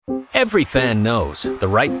Every fan knows the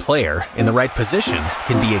right player in the right position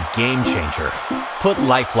can be a game changer. Put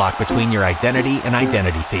LifeLock between your identity and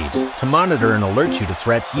identity thieves to monitor and alert you to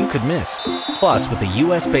threats you could miss. Plus, with a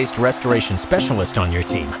U.S.-based restoration specialist on your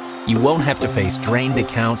team, you won't have to face drained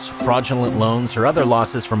accounts, fraudulent loans, or other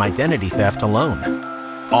losses from identity theft alone.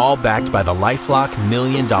 All backed by the LifeLock $1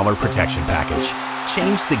 Million Protection Package.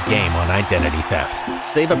 Change the game on identity theft.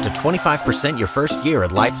 Save up to 25% your first year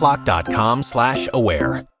at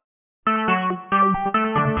LifeLock.com/aware.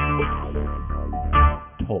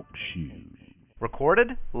 Talk shoes.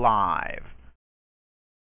 Recorded live.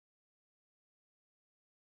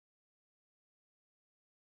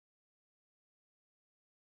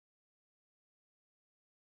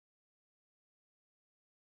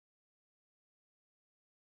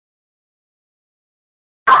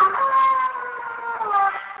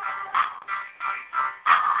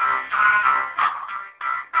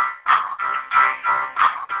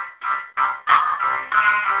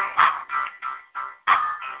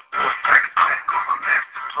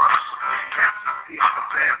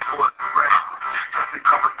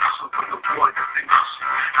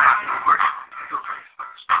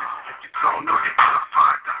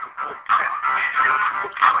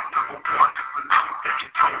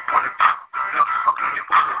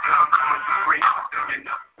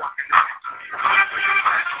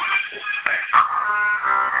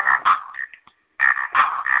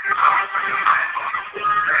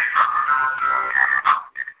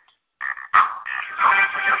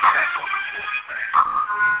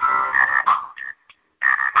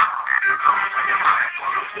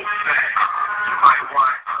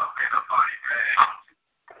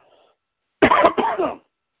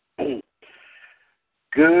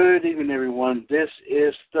 Good evening, everyone. This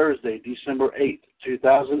is Thursday, December 8th,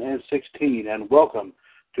 2016, and welcome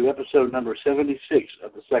to episode number 76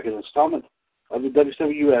 of the second installment of the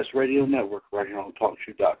WWS Radio Network right here on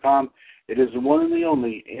TalkShoe.com. It is the one and the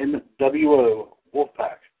only NWO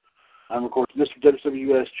Wolfpac. I'm, of course, Mr.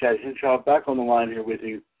 WWS Chad Henshaw, back on the line here with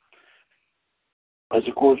you. As,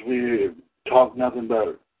 of course, we talk nothing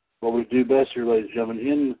but what we do best here, ladies and gentlemen,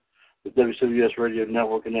 in the WWS Radio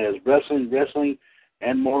Network, and that is wrestling,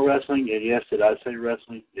 and more wrestling. And yes, did I say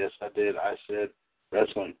wrestling? Yes, I did. I said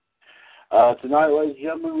wrestling. Tonight, ladies and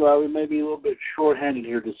gentlemen, we may be a little bit short-handed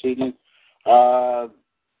here this evening.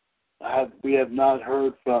 We have not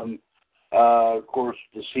heard from, of course,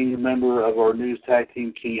 the senior member of our news tag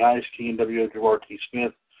team, King Ice, King NWO Gerard T.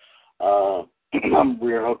 Smith.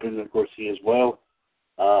 We are hoping, of course, he is well,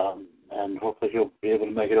 and hopefully he'll be able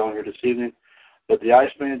to make it on here this evening. But the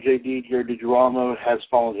Iceman, J.D. Jared DiGirolamo, has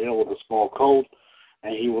fallen ill with a small cold,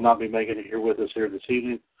 and he will not be making it here with us here this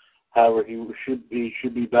evening. However, he should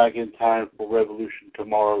be back in time for Revolution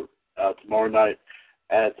tomorrow night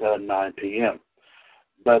at 9 p.m.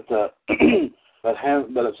 But so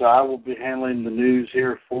I will be handling the news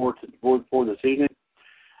here for this evening.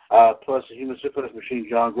 Plus, the Human Suplex Machine,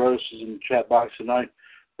 John Gross, is in the chat box tonight,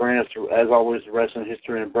 bringing us, as always, the wrestling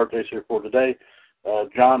history and birthdays here for today.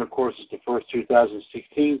 John, of course, is the first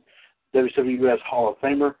 2016 WWS Hall of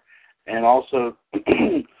Famer. And also,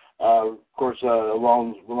 of course,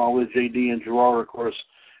 along with JD and Gerard, of course,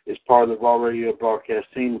 is part of the Raw Radio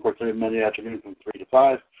broadcast team. Of course, every Monday afternoon from 3 to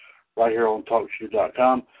 5, right here on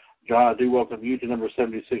TalkShoe.com. John, I do welcome you to number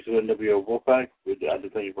 76 of NWO Wolfpac. I do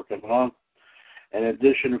thank you for coming on. In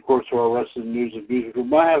addition, of course, to our wrestling news and music, we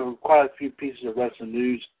might have quite a few pieces of wrestling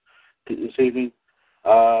news this evening.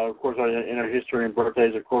 Of course, in our history and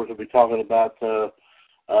birthdays, of course, we'll be talking about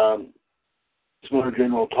some other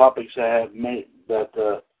general topics that have made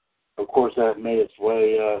its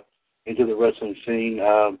way into the wrestling scene.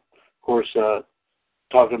 Of course,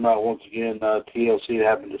 talking about once again TLC that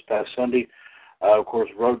happened this past Sunday. Of course,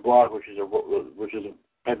 Roadblock, which is a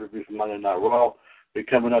pay-per-view from Monday Night Raw, be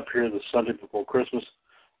coming up here the Sunday before Christmas.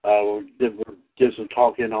 We'll give some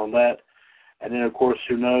talking on that, and then of course,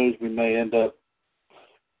 who knows, we may end up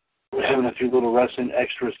having a few little wrestling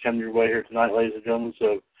extras coming your way here tonight, ladies and gentlemen.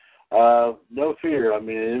 So. No fear. I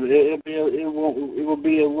mean, it will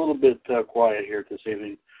be a little bit quiet here this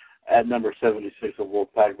evening at number 76 of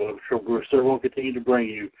Wolfpac, but I'm sure we're still going to continue to bring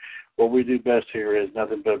you what we do best here is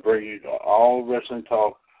nothing but bring you all wrestling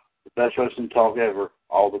talk, the best wrestling talk ever,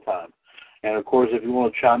 all the time. And of course, if you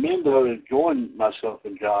want to chime in though and join myself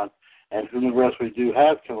and John and whomever else we do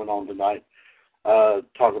have coming on tonight,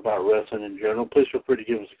 talk about wrestling in general, please feel free to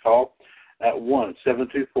give us a call at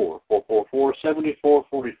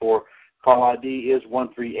 1-724-444-7444. Call ID is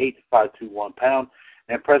 138521#.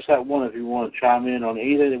 And press that 1 if you want to chime in on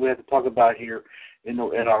anything that we have to talk about here in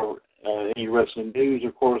our any wrestling news,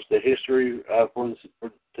 of course, the history for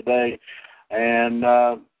today, and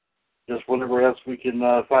just whatever else we can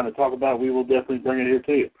find to talk about, we will definitely bring it here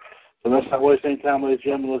to you. So let's not waste any time, ladies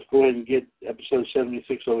and gentlemen. Let's go ahead and get episode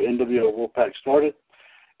 76 of NWO Wolfpac started.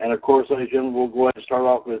 And, of course, ladies and gentlemen, we'll go ahead and start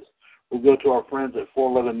off with, we'll go to our friends at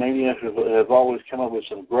 411 Mania, who have always come up with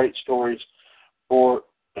some great stories for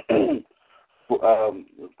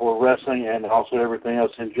for wrestling and also everything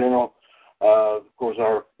else in general. Of course,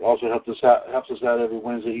 also helps us out every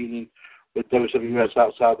Wednesday evening with WWS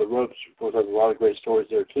Outside the Ropes. Of course, has a lot of great stories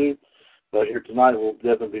there too. But here tonight, we'll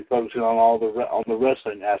definitely be focusing on the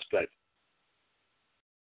wrestling aspect.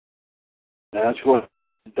 And let's go ahead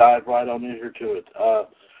and dive right on in here to it.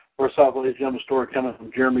 First off, ladies and gentlemen, story coming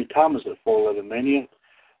from Jeremy Thomas at 411 Mania.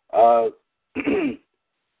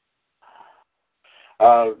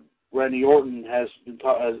 Randy Orton has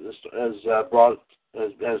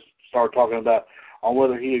started talking about on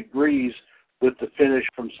whether he agrees with the finish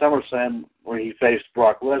from SummerSlam where he faced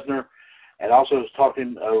Brock Lesnar, and also is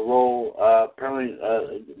talking a role apparently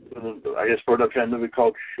I guess for a movie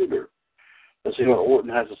called Shooter. Let's see what Orton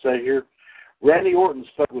has to say here. Randy Orton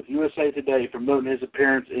spoke with USA Today promoting his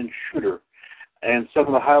appearance in Shooter, and some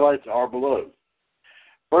of the highlights are below.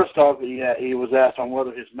 First off, he was asked on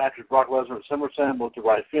whether his match with Brock Lesnar at SummerSlam was the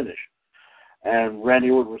right finish. And Randy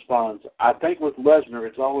Orton responds, I think with Lesnar,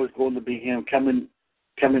 it's always going to be him coming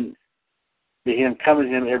him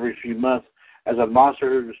every few months as a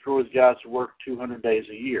monster who destroys guys who work 200 days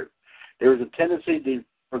a year. There is a tendency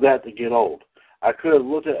for that to get old. I could have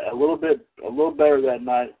looked at a little better that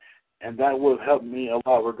night, and that would have helped me a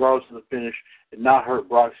lot regardless of the finish and not hurt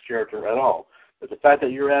Brock's character at all. But the fact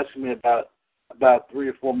that you're asking me about 3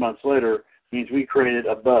 or 4 months later means we created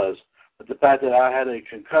a buzz. But the fact that I had a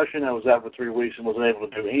concussion, I was out for 3 weeks and wasn't able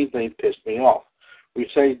to do anything pissed me off. We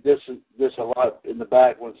say this a lot in the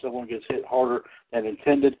back when someone gets hit harder than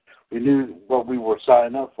intended. We knew what we were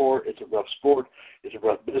signing up for. It's a rough sport. It's a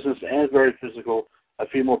rough business, and it's very physical. A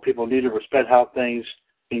few more people need to respect how things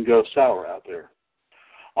can go sour out there.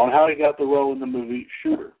 On how he got the role in the movie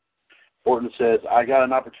Shooter, Orton says, I got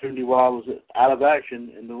an opportunity while I was out of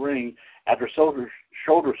action in the ring after shoulder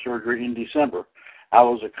surgery in December. I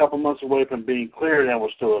was a couple months away from being cleared and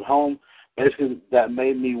was still at home. Basically, that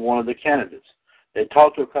made me one of the candidates. They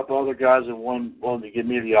talked to a couple other guys and one wanted to give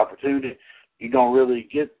me the opportunity. You don't really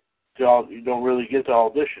get to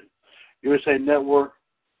audition. USA Network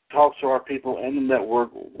talks to our people, and the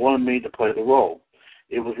network wanted me to play the role.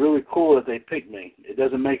 It was really cool that they picked me. It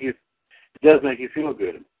does make you feel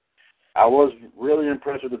good. I was really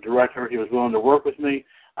impressed with the director. He was willing to work with me.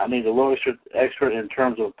 I need a little extra in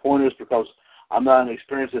terms of pointers because I'm not as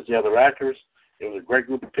experienced as the other actors. It was a great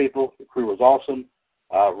group of people. The crew was awesome.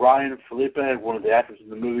 Ryan Felipe, one of the actors in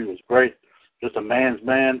the movie, was great. Just a man's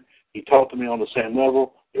man. He talked to me on the same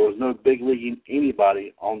level. There was no big leaguing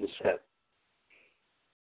anybody on the set.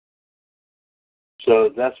 So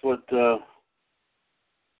that's what.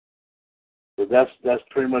 That's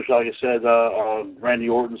pretty much, like I said, Randy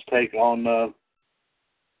Orton's take on.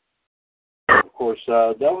 Of course,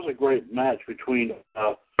 that was a great match between,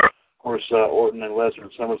 Orton and Lesnar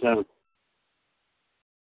and SummerSlam.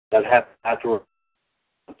 That happened afterward.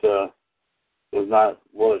 Was not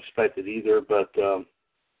well expected either, but what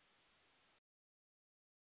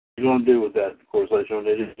you're going to do with that, of course, ladies and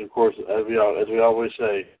gentlemen, of course, as we always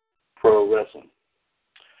say, pro wrestling.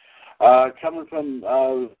 Coming from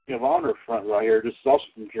Ring of Honor front right here, this is also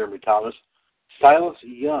from Jeremy Thomas. Silas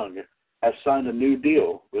Young has signed a new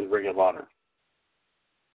deal with Ring of Honor.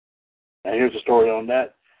 And here's the story on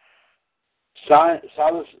that.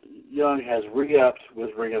 Silas Young has re-upped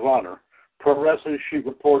with Ring of Honor. Pro Wrestling Shoot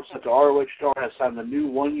reports that the ROH star has signed a new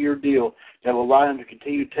 1-year deal that will allow him to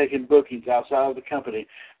continue taking bookings outside of the company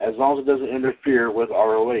as long as it doesn't interfere with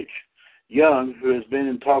ROH. Young, who has been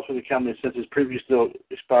in talks with the company since his previous deal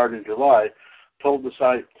expired in July, told the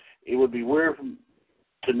site, it would be weird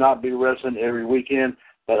to not be wrestling every weekend,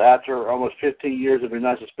 but after almost 15 years, it would be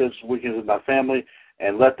nice to spend some weekends with my family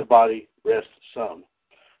and let the body rest some.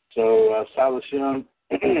 So Silas Young,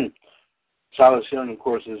 of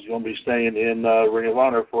course, is going to be staying in Ring of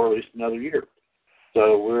Honor for at least another year.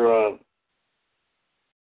 So we're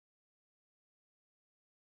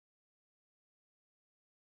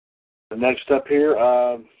next up here.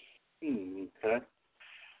 Okay.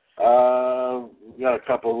 We got a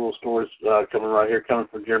couple of little stories coming right here, coming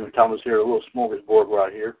from Jeremy Thomas here, a little smorgasbord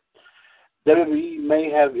right here. WWE may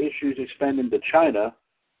have issues expanding to China,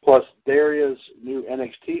 plus Daria's new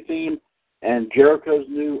NXT theme and Jericho's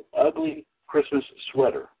new ugly Christmas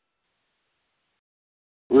sweater.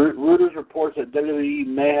 Reuters reports that WWE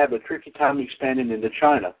may have a tricky time expanding into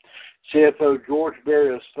China. CFO George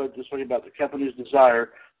Barrios spoke this week about the company's desire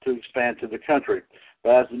to expand to the country.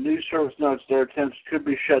 But as the news service notes, their attempts could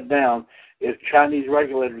be shut down if Chinese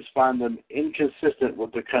regulators find them inconsistent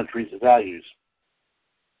with the country's values.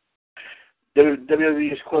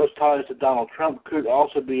 WWE's close ties to Donald Trump could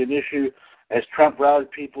also be an issue, as Trump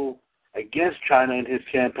rallied people against China in his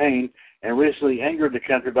campaign and recently angered the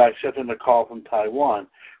country by accepting a call from Taiwan,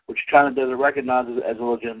 which China doesn't recognize as a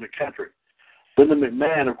legitimate country. Linda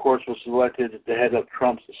McMahon, of course, was selected to head up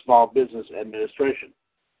Trump's Small Business Administration.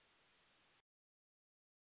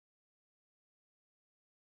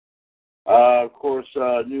 Of course,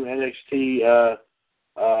 new NXT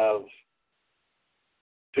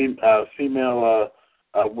female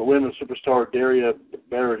women's superstar Daria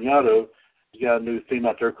Berenato has got a new theme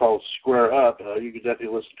out there called Square Up. You can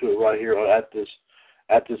definitely listen to it right here at this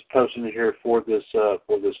posting here for this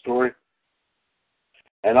story.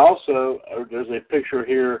 And also, there's a picture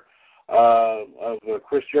here of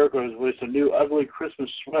Chris Jericho has released a new ugly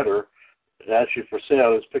Christmas sweater, actually for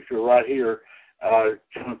sale. This picture right here,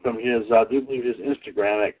 coming from his, I do believe, his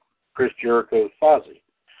Instagram at Chris Jericho Fozzy.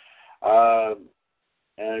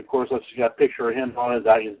 And of course, let's got a picture of him on it.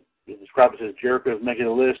 I can describe it as Jericho is making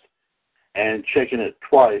a list and checking it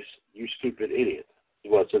twice. You stupid idiot,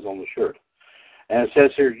 is what it says on the shirt. And it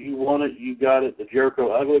says here, you want it, you got it. The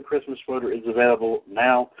Jericho Ugly Christmas Sweater is available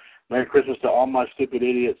now. Merry Christmas to all my stupid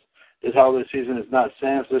idiots. This holiday season is not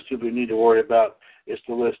Santa's list we need to worry about. It's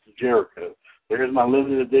the list of Jericho. But here's my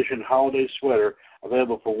limited edition holiday sweater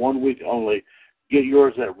available for 1 week only. Get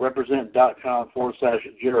yours at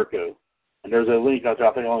represent.com/Jericho. And there's a link out there,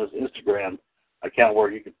 I think, on his Instagram account where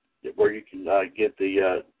you can get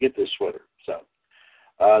this sweater. So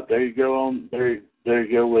there you go. There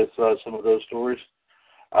you go with some of those stories.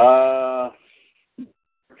 Coming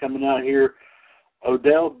out here,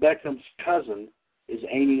 Odell Beckham's cousin is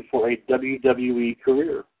aiming for a WWE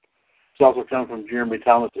career. It's also coming from Jeremy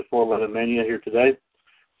Thomas at 411 Mania here today.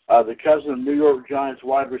 The cousin of New York Giants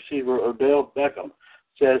wide receiver Odell Beckham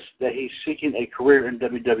says that he's seeking a career in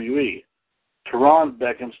WWE. Teron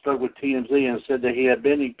Beckham spoke with TMZ and said that he had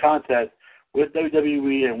been in contact with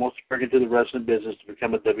WWE and wants to break into the wrestling business to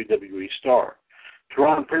become a WWE star.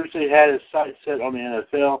 Teron previously had his sights set on the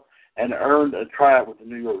NFL and earned a tryout with the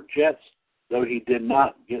New York Jets, though he did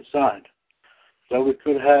not get signed. So we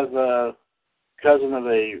could have a cousin of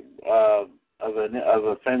a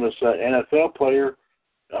famous NFL player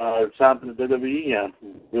signed to the WWE.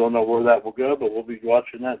 We don't know where that will go, but we'll be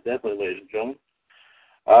watching that definitely, ladies and gentlemen.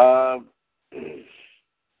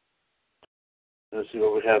 Let's see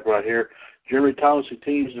what we have right here. Jeremy Thomas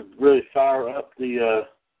continues to really fire up the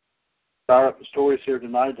stories here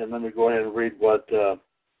tonight, and let me go ahead and read what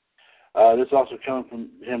this also coming from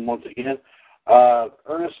him once again.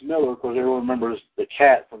 Ernest Miller, of course, everyone remembers the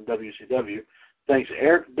Cat from WCW, thinks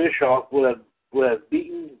Eric Bischoff would have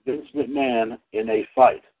beaten Vince McMahon in a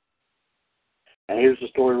fight. And here's the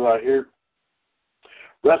story right here.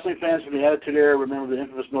 Wrestling fans from the Attitude Era remember the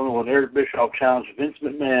infamous moment when Eric Bischoff challenged Vince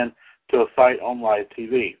McMahon to a fight on live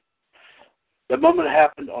TV. The moment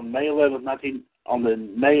happened on May 11th,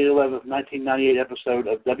 1998 episode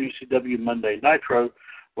of WCW Monday Nitro,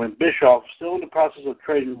 when Bischoff, still in the process of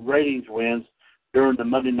trading ratings wins during the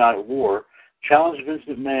Monday Night War, challenged Vince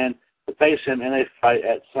McMahon to face him in a fight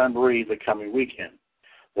at Sunbury the coming weekend.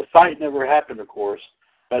 The fight never happened, of course,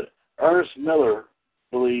 but Ernest Miller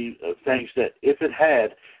thinks that if it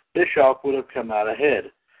had, Bischoff would have come out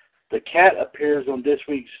ahead. The Cat appears on this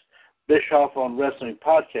week's Bischoff on Wrestling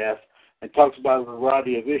podcast and talks about a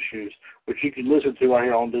variety of issues, which you can listen to right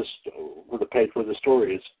here on this, where the page where the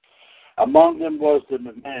story is. Among them was the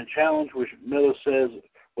McMahon Challenge, which Miller says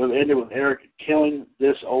will end with Eric killing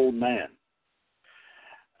this old man.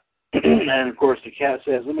 And, of course, the Cat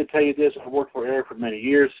says, let me tell you this, I worked for Eric for many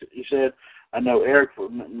years, he said. I know Eric for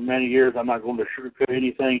many years. I'm not going to sugarcoat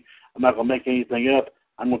anything. I'm not going to make anything up.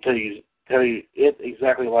 I'm going to tell you it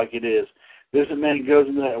exactly like it is. This man goes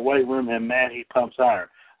into that weight room, and, man, he pumps iron.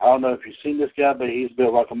 I don't know if you've seen this guy, but he's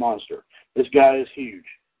built like a monster. This guy is huge.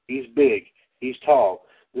 He's big. He's tall.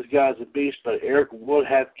 This guy's a beast, but Eric would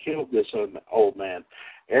have killed this old man.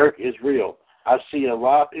 Eric is real. I see a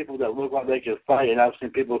lot of people that look like they can fight, and I've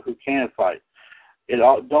seen people who can fight. It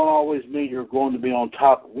don't always mean you're going to be on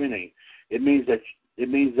top winning. It means that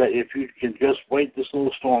if you can just wait this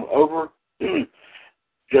little storm over,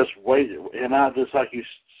 just wait him out, just like you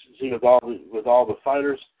see with all the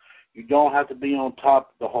fighters. You don't have to be on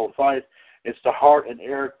top the whole fight. It's the heart, and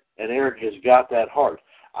Eric has got that heart.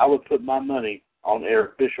 I would put my money on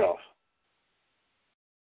Eric Bischoff.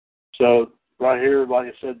 So right here, like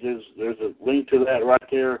I said, there's a link to that right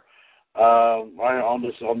there, right on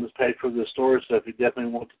this page for the story. So if you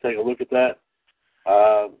definitely want to take a look at that,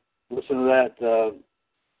 listen to that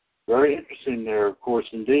interesting there, of course,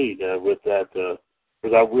 indeed, with that.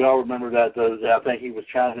 Because we all remember that. I think he was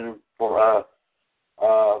challenging for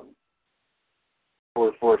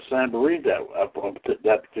Samboree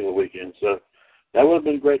that particular weekend. So that would have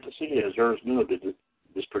been great to see, as Ernest Miller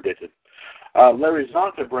just predicted. Larry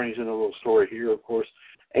Zonka brings in a little story here, of course.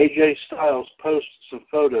 AJ Styles posts some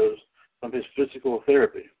photos from his physical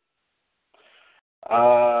therapy.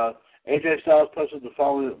 AJ Styles posted the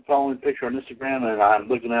following picture on Instagram, and I'm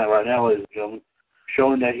looking at it right now, ladies and gentlemen,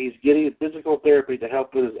 showing that he's getting physical therapy to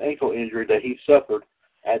help with his ankle injury that he suffered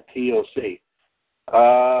at TLC.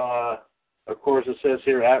 Of course, it says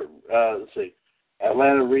here,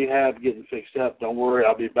 Atlanta rehab getting fixed up. Don't worry,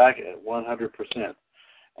 I'll be back at 100%.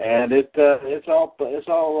 And it's all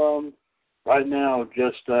right now.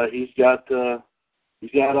 Just he's got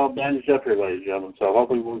it all bandaged up here, ladies and gentlemen. So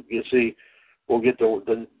hopefully we'll get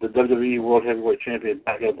the WWE World Heavyweight Champion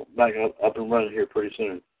back up and running here pretty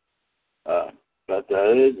soon. But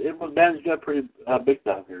it was bandaged up pretty big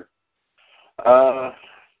time here.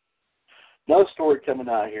 Another story coming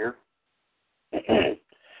out here.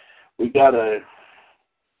 We got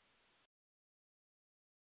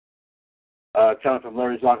coming from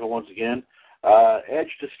Larry Zonka once again. Edge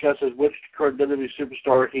discusses which current WWE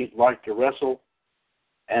superstar he'd like to wrestle,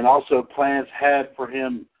 and also plans had for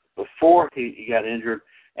him before he got injured,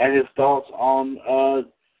 and his thoughts on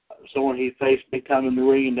someone he faced big time in the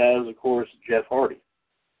ring, and that is, of course, Jeff Hardy.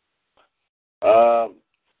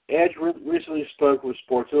 Edge recently spoke with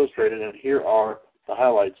Sports Illustrated, and here are the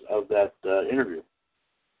highlights of that interview.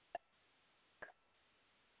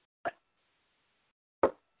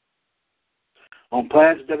 On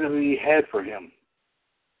plans WWE had for him.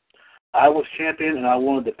 I was champion, and I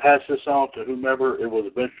wanted to pass this on to whomever it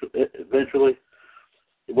was eventually.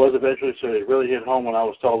 It was eventually, so it really hit home when I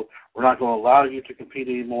was told, we're not going to allow you to compete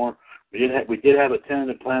anymore. We did have a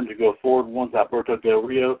tentative plan to go forward once Alberto Del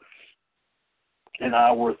Rio and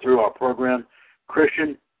I were through our program.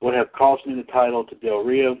 Christian would have cost me the title to Del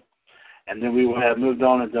Rio, and then we would have moved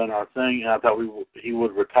on and done our thing, and I thought he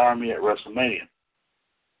would retire me at WrestleMania.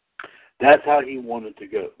 That's how he wanted to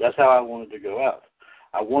go. That's how I wanted to go out.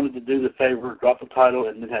 I wanted to do the favor, drop the title,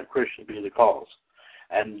 and then have Christian be the cause.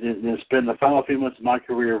 And then spend the final few months of my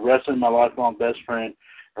career wrestling my lifelong best friend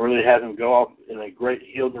and really have him go off in a great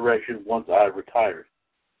heel direction once I retired.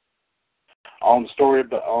 On the story,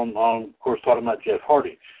 but on of course, talking about Jeff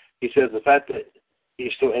Hardy, he says the fact that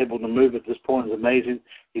he's still able to move at this point is amazing.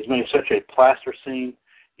 He's made such a plaster scene.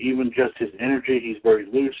 Even just his energy, he's very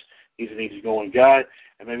loose. He's an easygoing guy,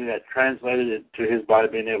 and maybe that translated to his body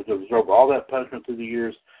being able to absorb all that punishment through the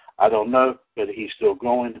years. I don't know, but he's still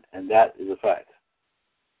going, and that is a fact.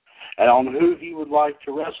 And on who he would like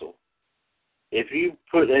to wrestle, if you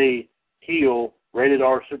put a heel rated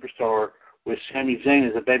R superstar with Sami Zayn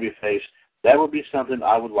as a babyface, that would be something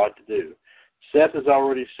I would like to do. Seth is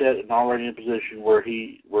already set and already in a position where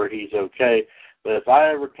he's okay. But if I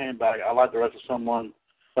ever came back, I'd like to wrestle somebody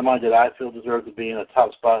that I feel deserves to be in a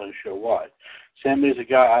top spot and show why. Sami is a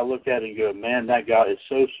guy I look at and go, man, that guy is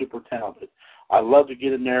so super talented. I'd love to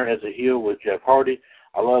get in there as a heel with Jeff Hardy.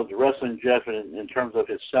 I love the wrestling Jeff in terms of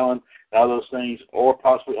his selling and all those things, or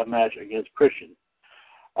possibly a match against Christian.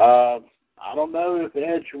 I don't know if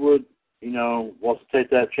Edge would, wants to take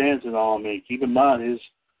that chance and all. I mean, keep in mind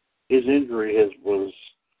his injury was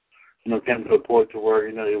came to a point to where,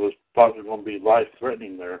 it was probably going to be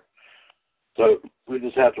life-threatening there. So we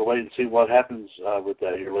just have to wait and see what happens with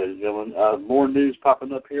that here, ladies and gentlemen. More news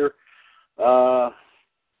popping up here.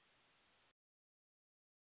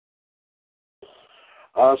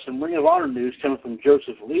 Some Ring of Honor news coming from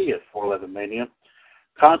Joseph Lee at 411 Mania.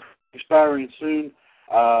 Contract expiring soon.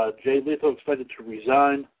 Jay Lethal expected to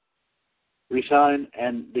resign,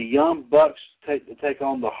 and the Young Bucks take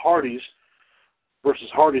on the Hardys versus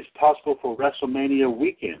Hardys possible for WrestleMania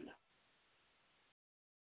weekend.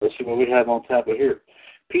 Let's see what we have on tap here.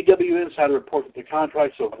 PW Insider reports that the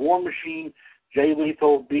contracts of War Machine, Jay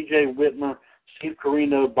Lethal, BJ Whitmer, Steve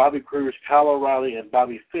Corino, Bobby Cruz, Kyle O'Reilly, and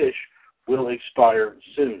Bobby Fish will expire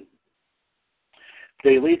soon.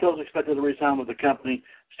 Jay Lethal is expected to resign with the company.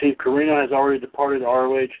 Steve Corino has already departed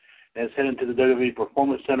ROH and is heading to the WWE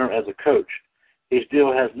Performance Center as a coach. His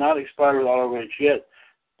deal has not expired with ROH yet,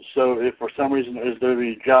 so if for some reason his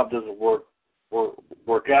WWE job doesn't work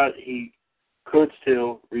out, he could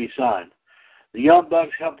still re-sign. The Young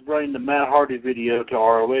Bucks helped bring the Matt Hardy video to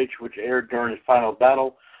ROH, which aired during his final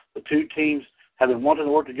battle. The two teams have been wanting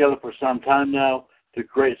to work together for some time now to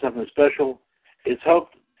create something special. It's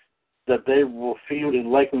hoped that they will feud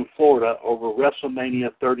in Lakeland, Florida over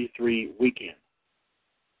WrestleMania 33 weekend.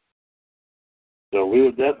 So we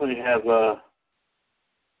would definitely have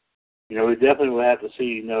we definitely will have to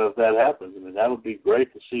see, if that happens. I mean, that would be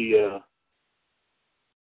great to see.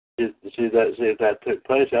 See if that took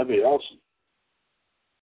place. That'd be awesome.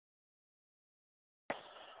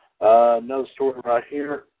 Another story right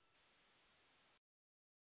here.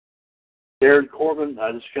 Baron Corbin,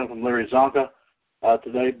 this comes from Larry Zonka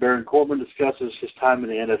today. Baron Corbin discusses his time in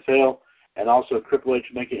the NFL and also Triple H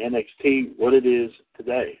making NXT what it is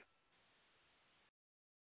today.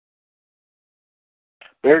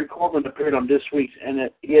 Baron Corbin appeared on this week's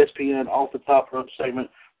ESPN Off the Top Rope segment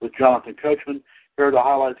with Jonathan Coachman. Here are the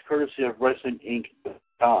highlights courtesy of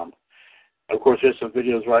WrestlingInc.com. Of course, there's some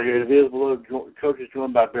videos right here. The videos below, Coach is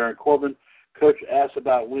joined by Baron Corbin. Coach asks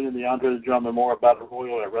about winning the Andre the Giant Memorial Battle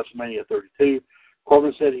Royal at WrestleMania 32.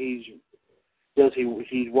 Corbin said he's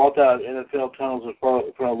walked out of NFL tunnels in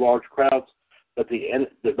front of large crowds, but the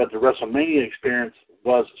WrestleMania experience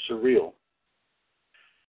was surreal.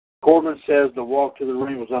 Corbin says the walk to the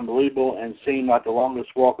ring was unbelievable and seemed like the longest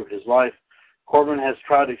walk of his life. Corbin has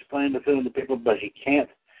tried to explain the feeling to people, but he can't.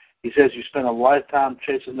 He says you spent a lifetime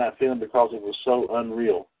chasing that feeling because it was so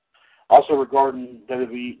unreal. Also regarding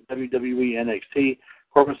WWE NXT,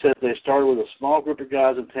 Corbin says they started with a small group of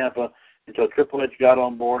guys in Tampa until Triple H got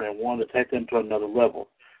on board and wanted to take them to another level.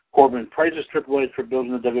 Corbin praises Triple H for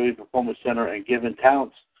building the WWE Performance Center and giving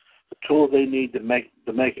talents the tools they need to make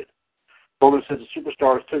it. Corbin says the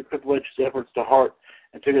superstars took Triple H's efforts to heart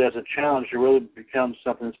and took it as a challenge to really become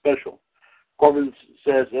something special. Corbin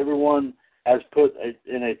says everyone has put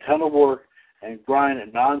in a ton of work and grind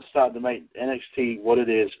and nonstop to make NXT what it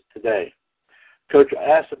is today. Coach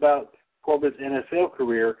asked about Corbin's NFL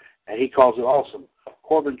career, and he calls it awesome.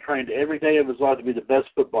 Corbin trained every day of his life to be the best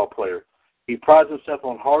football player. He prides himself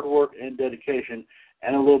on hard work and dedication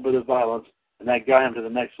and a little bit of violence, and that got him to the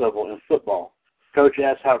next level in football. Coach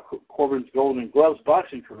asked how Corbin's Golden Gloves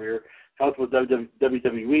boxing career helped with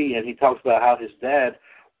WWE, and he talks about how his dad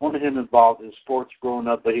wanted him involved in sports growing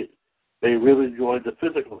up, but they really enjoyed the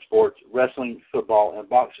physical sports, wrestling, football, and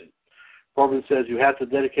boxing. Corbin says you have to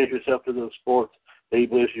dedicate yourself to those sports that he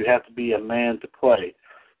believes you have to be a man to play.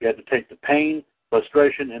 You have to take the pain,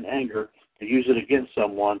 frustration, and anger to use it against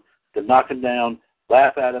someone, to knock him down,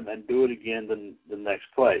 laugh at him, and do it again the next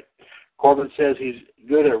play. Corbin says he's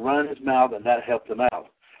good at running his mouth, and that helped him out.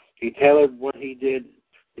 He tailored what he did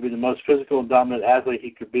to be the most physical and dominant athlete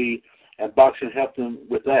he could be, and boxing helped him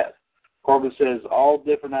with that. Corbin says all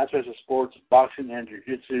different aspects of sports, boxing and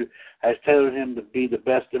jiu-jitsu, has tailored him to be the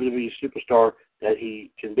best WWE superstar that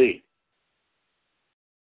he can be.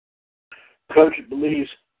 Coach believes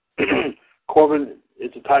Corbin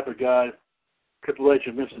is the type of guy Triple H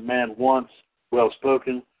and Vince McMahon wants,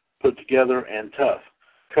 well-spoken, put together, and tough.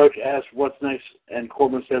 Coach asks what's next, and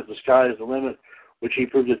Corbin says the sky is the limit, which he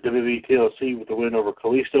proved at WWE TLC with the win over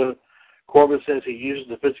Kalisto. Corbin says he uses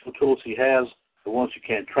the physical tools he has, the ones you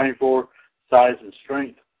can't train for, size and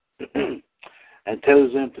strength, and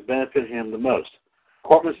tailors them to benefit him the most.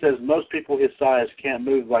 Corbin says most people his size can't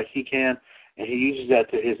move like he can, and he uses that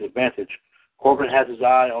to his advantage. Corbin has his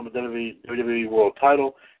eye on the WWE World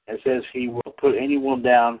title and says he will put anyone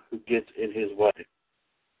down who gets in his way.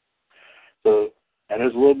 So, and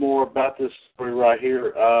there's a little more about this story right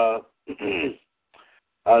here.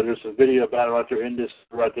 There's a video about it right there in this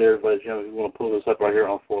right there, but if you want to pull this up right here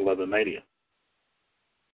on 411 Mania.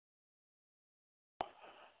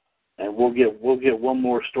 And we'll get one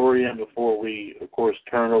more story in before we, of course,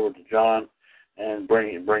 turn over to John and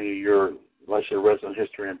bring you your, let's say, wrestling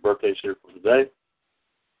history and birthdays here for today.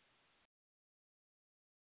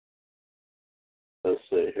 Let's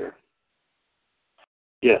see here.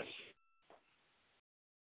 Yes.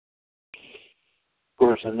 Of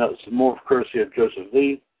course, and some more courtesy of Joseph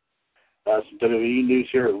Lee. Some WWE news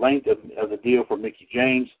here. Length of the deal for Mickie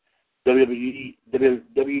James. WWE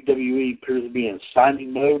appears to be in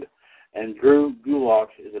signing mode, and Drew Gulak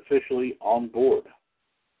is officially on board.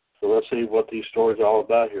 So let's see what these stories are all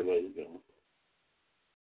about here, ladies and gentlemen.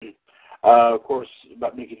 Of course,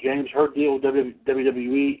 about Mickie James, her deal with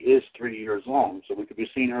WWE is 3 years long, so we could be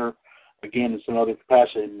seeing her again in some other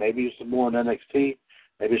capacity. Maybe some more in NXT,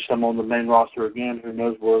 maybe some on the main roster again. Who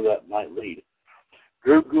knows where that might lead.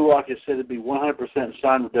 Drew Gulak is said to be 100%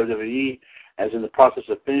 signed with WWE, as in the process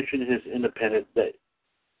of finishing his independent dates.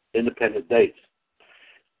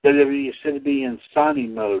 WWE is said to be in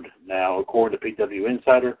signing mode now, according to PW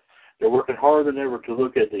Insider. They're working harder than ever to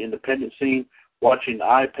look at the independent scene, watching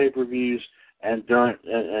pay-per-views and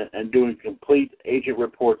doing complete agent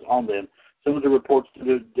reports on them. Some of the reports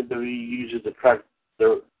WWE uses to track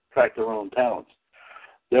their own talents.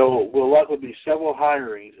 There will likely be several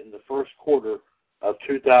hirings in the first quarter of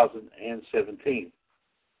 2017.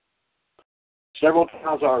 Several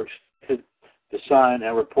talents are expected to sign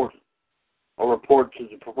and report to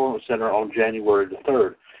the Performance Center on January the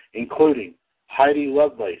 3rd, including Heidi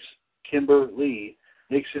Lovelace, Kimber Lee,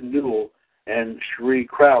 Nixon Newell, and Cherie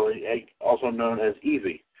Crowley, also known as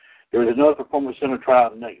Evie. There is another Performance Center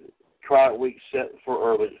tryout week set for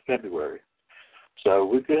early February. So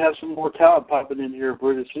we could have some more talent popping in here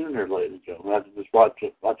pretty soon here, ladies and gentlemen. I have to just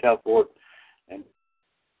watch out for it and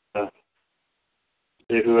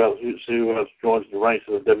see who else joins the ranks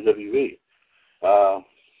of the WWE.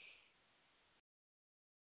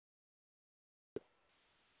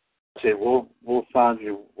 See, we'll find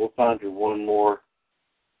you one more.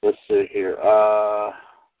 Let's see here.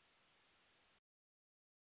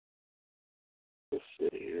 Let's see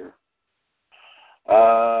here.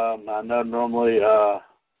 I know normally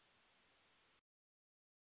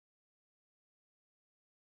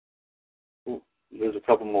there's a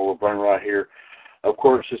couple more we'll bring right here. Of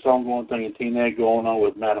course, this ongoing thing in TNA going on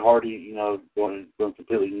with Matt Hardy, going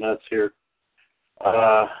completely nuts here.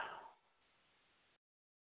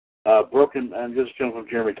 Broken, and this comes from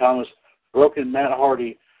Jeremy Thomas. Broken Matt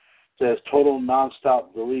Hardy says total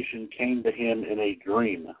nonstop deletion came to him in a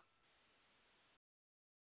dream.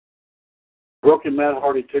 Broken Matt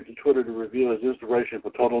Hardy took to Twitter to reveal his inspiration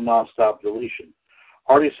for total nonstop deletion.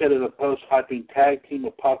 Hardy said in a post hyping Tag Team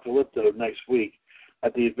Apocalypto next week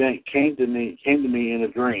that the event came to me in a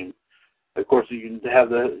dream. Of course, you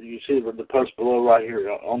see the post below right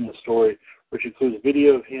here on the story, which includes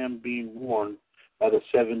video of him being warned by the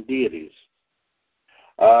 7 deities.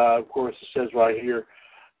 Of course, it says right here,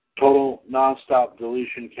 total nonstop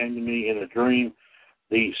deletion came to me in a dream.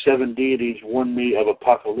 The 7 deities warned me of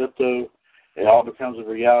Apocalypto. It all becomes a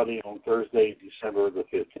reality on Thursday, December the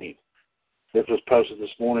 15th. This was posted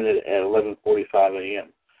this morning at 11:45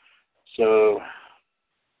 a.m. So,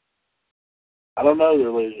 I don't know, I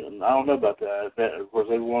don't know about that. Of course,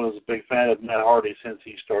 everyone is a big fan of Matt Hardy since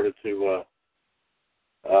he started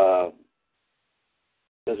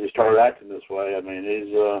acting this way. I mean,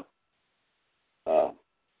 he's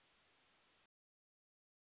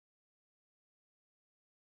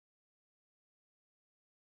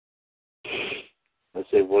let's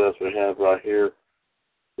see what else we have right here.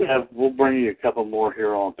 We'll bring you a couple more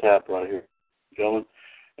here on tap right here, gentlemen,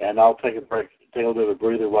 and I'll take a break, take a little bit of a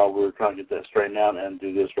breather while we're trying to get that straightened out and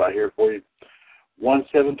do this right here for you.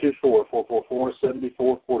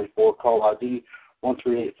 1-724-444-7444, call ID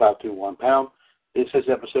 138521#. This is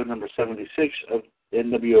episode number 76 of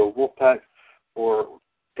NWO Wolfpac for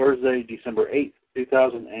Thursday, December 8th,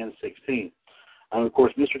 2016. I'm, of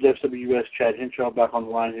course, Mr. FWS Chad Henshaw, back on the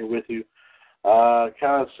line here with you.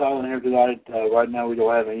 Kind of silent here tonight. Right now, I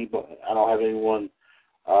don't have anyone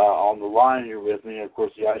on the line here with me. Of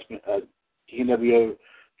course, the Iceman, TNWO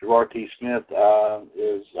Gerard T. Smith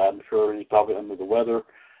is, I'm sure, he's probably under the weather,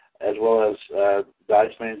 as well as the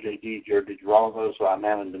Iceman JD Jared DiGirolamo. So I'm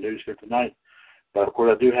having the news here tonight. But of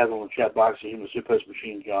course, I do have on the chat box the Human Suplex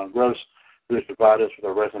Machine, John Gross, who has provided us with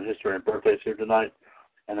our wrestling history and birthdays here tonight.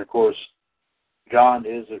 And of course, John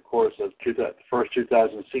is, of course, the first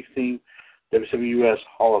 2016 WWS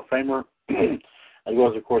Hall of Famer, as well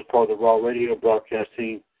as, of course, part of the Raw Radio broadcast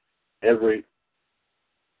team every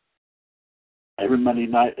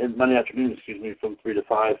Monday afternoon, from 3 to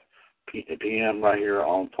 5 p.m. right here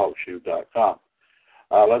on TalkShoe.com.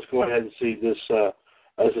 Let's go ahead and see this.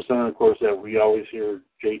 This is something, of course, that we always hear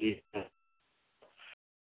JD.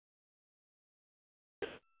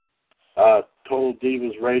 Total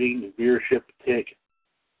Divas rating, viewership tick.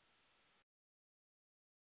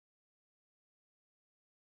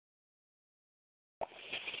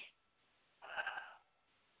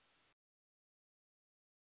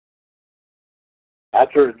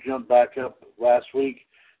 After it jumped back up last week,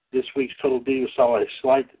 this week's Total Divas saw a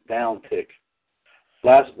slight downtick.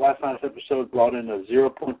 Last night's episode brought in a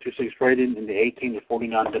 0.26 rating in the 18 to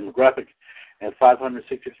 49 demographic and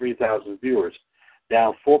 563,000 viewers,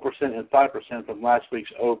 down 4% and 5% from last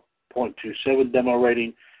week's 0.27 demo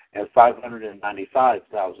rating and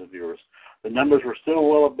 595,000 viewers. The numbers were still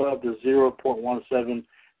well above the 0.17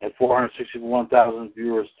 and 461,000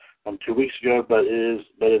 viewers from 2 weeks ago, but is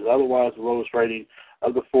otherwise the lowest rating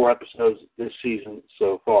of the 4 episodes this season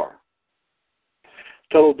so far.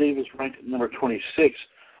 Total Divas ranked number 26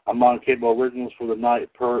 among cable originals for the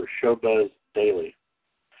night per Showbuzz Daily.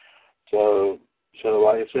 So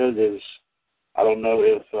like I said, I don't know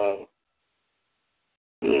if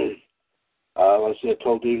like I said,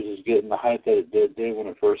 Total Divas is getting the hype that it did when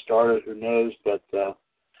it first started. Who knows? But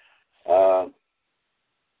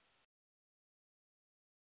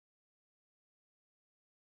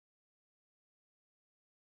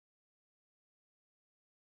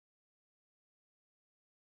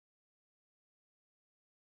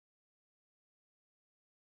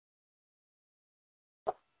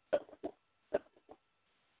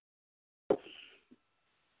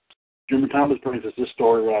Jim Thomas brings us this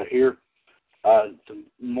story right here. Some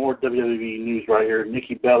more WWE news right here.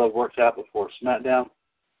 Nikki Bella works out before SmackDown.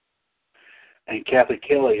 And Kathy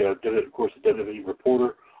Kelly, of course, the WWE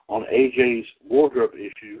reporter, on AJ's wardrobe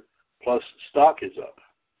issue, plus stock is up.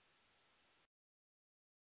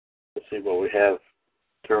 Let's see what we have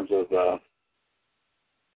in terms of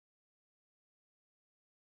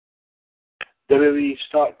WWE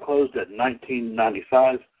stock closed at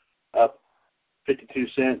 $19.95, up 52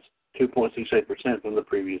 cents, 2.68% from the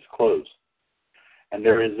previous close. And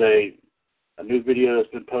there is a new video that's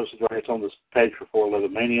been posted right here. It's on this page for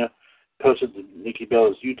 411 Mania, posted to Nikki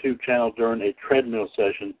Bella's YouTube channel during a treadmill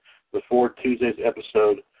session before Tuesday's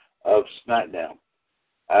episode of SmackDown.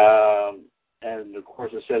 And, of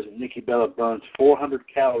course, it says that Nikki Bella burns 400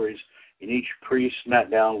 calories in each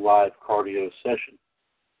pre-SmackDown live cardio session.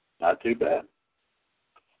 Not too bad.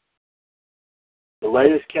 The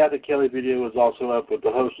latest Kathy Kelly video was also up with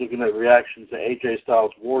the host looking at reactions to AJ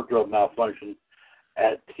Styles' wardrobe malfunction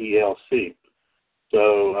at TLC.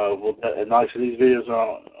 So, and like I said, these videos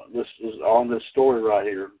are on this story right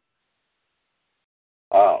here.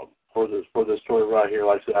 For this story right here,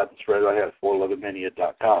 like I said, I have this right here at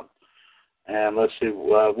 411mania.com. And let's see,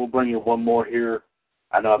 we'll bring you one more here.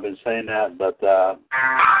 I know I've been saying that, but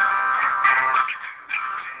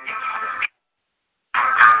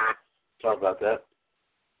sorry about that.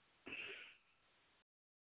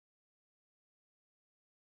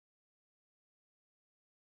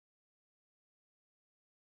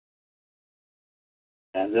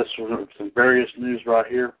 And this was some various news right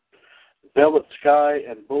here. Velvet Sky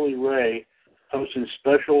and Bully Ray hosting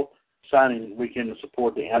special signing weekend to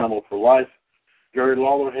support the Animal for Life. Jerry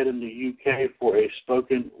Lawler heading to UK for a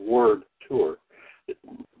spoken word tour. This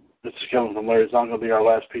is coming from Larry Zong. Going to be our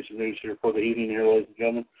last piece of news here for the evening here, ladies and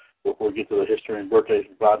gentlemen, before we get to the history and birthdays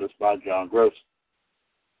provided us by John Gross.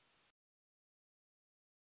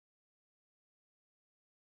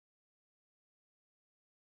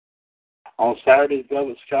 On Saturday,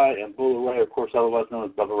 Velvet Sky and Bully Ray, of course otherwise known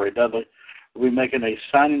as Bubba Ray Dudley, will be making a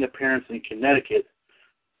signing appearance in Connecticut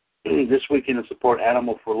this weekend to support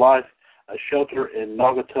Animal for Life, a shelter in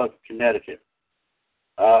Naugatuck, Connecticut.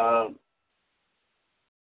 Of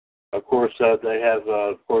course, they have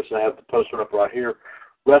the poster up right here.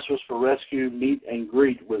 Wrestlers for Rescue meet and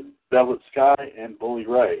greet with Velvet Sky and Bully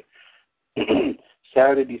Ray.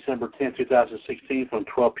 Saturday, December 10, 2016, from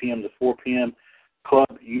 12 p.m. to 4 p.m.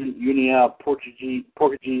 Club União Portuguese.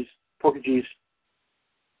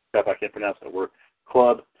 Crap, I can't pronounce that word.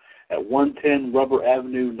 Club at 110 Rubber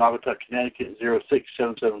Avenue, Naugatuck, Connecticut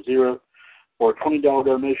 06770. For a $20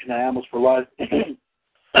 donation to Animals for Life,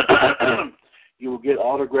 you will get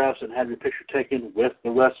autographs and have your picture taken with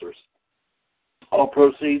the wrestlers. All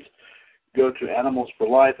proceeds go to Animals for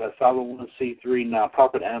Life, a 501c3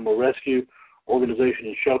 nonprofit animal rescue organization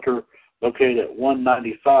and shelter located at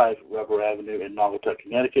 195 Rubber Avenue in Naugatuck,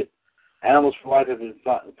 Connecticut. Animals for Life have been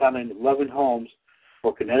finding loving homes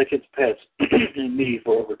for Connecticut's pets in need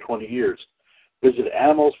for over 20 years. Visit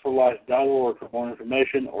animalsforlife.org for more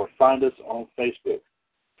information or find us on Facebook.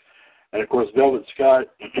 And, of course, Velvet Sky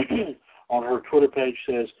on her Twitter page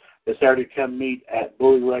says, this Saturday come meet at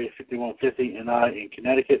Bully Ray 5150 in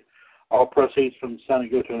Connecticut. All proceeds from the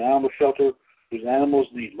signing go to an animal shelter whose animals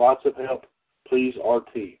need lots of help. Please,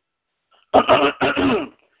 RT.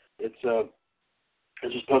 This was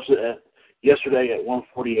posted yesterday at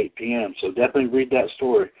 1:48 p.m., so definitely read that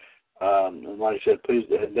story. And like I said, please,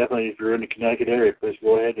 definitely, if you're in the Connecticut area, please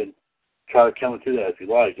go ahead and try to come to that if you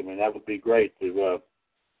like. I mean, that would be great to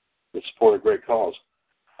support a great cause.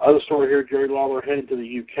 Other story here, Jerry Lawler heading to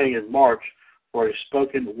the UK in March for a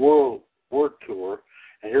spoken word tour,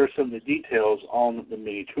 and here are some of the details on the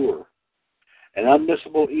mini tour. An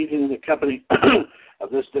unmissable evening in the company of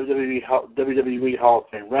this WWE Hall of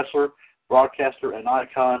Fame wrestler, broadcaster, and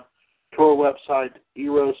icon. Tour website,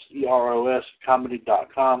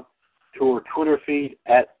 eroscomedy.com. Tour Twitter feed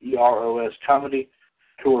at eroscomedy.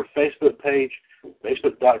 Tour Facebook page,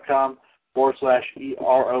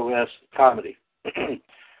 facebook.com/eroscomedy.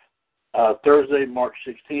 Thursday, March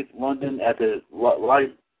 16th, London at the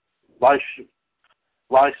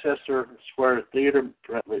Leicester Square Theatre.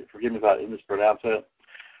 Forgive me if I mispronounce that.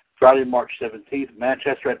 Friday, March 17th,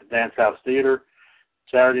 Manchester at the Dance House Theatre.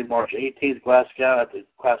 Saturday, March 18th, Glasgow at the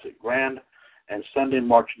Classic Grand. And Sunday,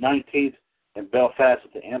 March 19th, in Belfast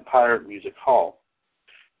at the Empire Music Hall.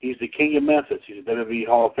 He's the king of Memphis. He's a WWE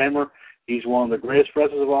Hall of Famer. He's one of the greatest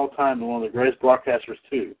wrestlers of all time and one of the greatest broadcasters,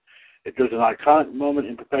 too. If there's an iconic moment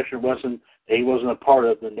in professional wrestling that he wasn't a part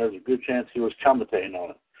of, then there's a good chance he was commentating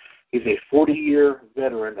on it. He's a 40-year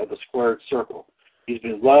veteran of the squared circle. He's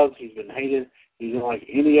been loved. He's been hated. He's unlike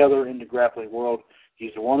any other in the grappling world. He's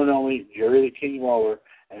the one and only Jerry the King Lawler,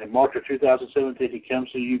 and in March of 2017, he comes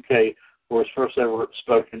to the UK for his first ever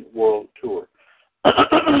Spoken World Tour.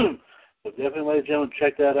 So definitely, ladies and gentlemen,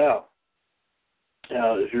 check that out.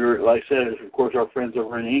 If you're, like I said, of course, our friends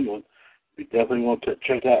over in England, we definitely want to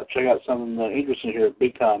check out something interesting here,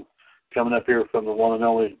 big time, coming up here from the one and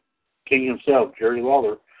only King himself, Jerry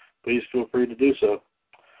Lawler. Please feel free to do so.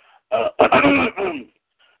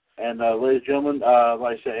 And ladies and gentlemen,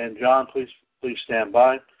 like I said, and John, please stand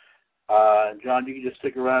by. John, you can just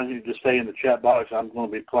stick around here, just stay in the chat box. I'm going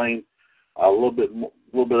to be playing a little bit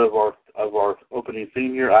of our opening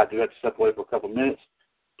theme here. I do have to step away for a couple minutes.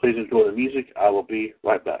 Please enjoy the music. I will be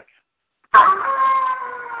right back.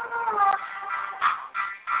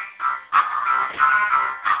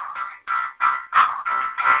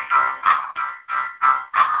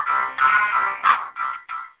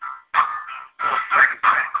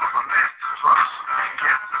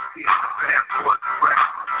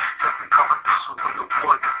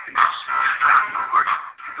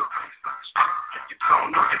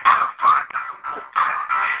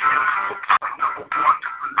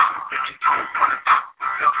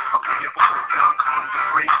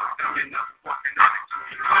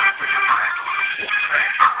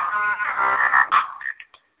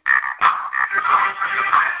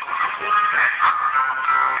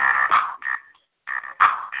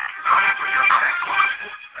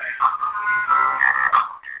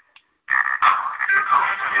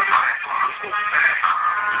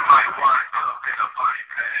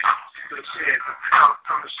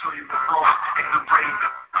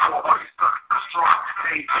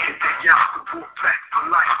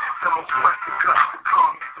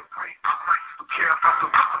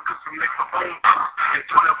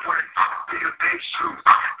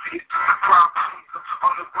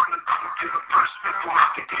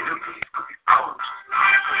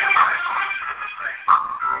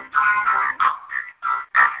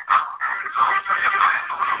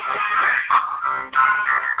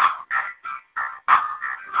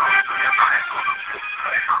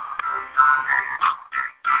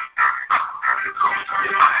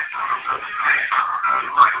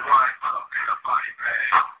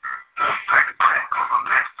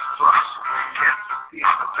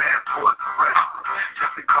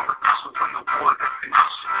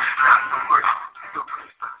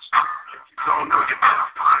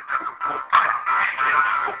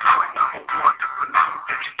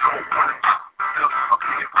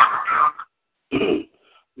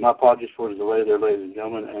 My apologies for the delay there, ladies and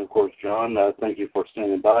gentlemen. And, of course, John, thank you for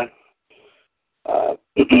standing by.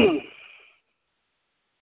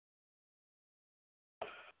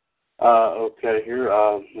 Okay, here,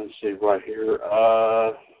 let's see, right here.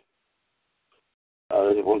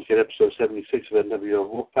 Once again, episode 76 of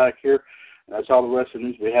NWO Wolfpac here. And that's all the rest of the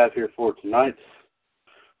news we have here for tonight.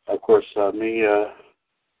 Of course, me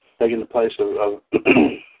taking the place of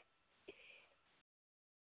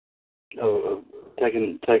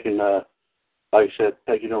taking like I said,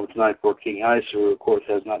 taking over tonight for King Ice, who of course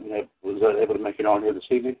was not able to make it on here this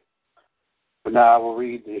evening. But now I will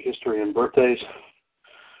read the history and birthdays.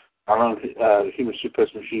 Our own human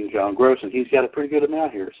suplex machine, John Gross, and he's got a pretty good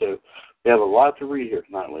amount here. So we have a lot to read here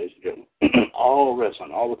tonight, ladies and gentlemen. All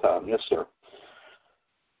wrestling, all the time, yes sir.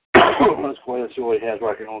 Let's go ahead and see what he has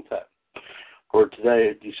right here on tap for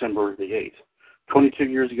today, December the 8th. 22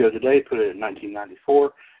 years ago today, put it in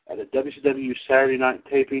 1994. At a WCW Saturday night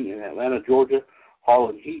taping in Atlanta, Georgia, Hall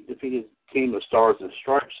and Heat defeated Team of Stars and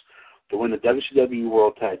Stripes to win the WCW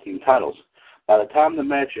World Tag Team titles. By the time the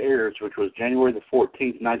match airs, which was January the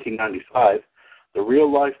 14th, 1995, the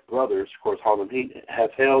real-life brothers, of course, Hall and Heat,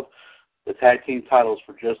 have held the tag team titles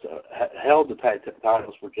for just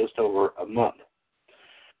over a month.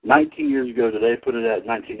 19 years ago today, put it at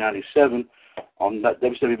 1997, on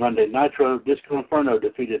WCW Monday Nitro, Disco Inferno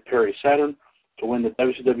defeated Perry Saturn to win the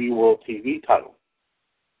WCW World TV title.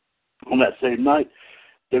 On that same night,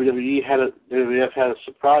 WWF had a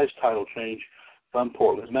surprise title change from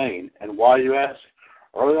Portland, Maine. And why, you ask?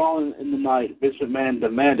 Early on in the night, Vince McMahon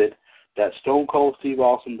demanded that Stone Cold Steve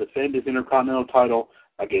Austin defend his Intercontinental title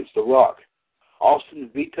against The Rock. Austin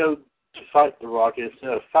vetoed to fight The Rock, and instead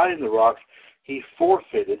of fighting The Rock, he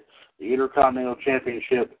forfeited the Intercontinental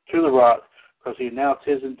Championship to The Rock because he announced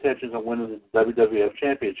his intentions of winning the WWF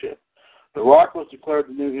Championship. The Rock was declared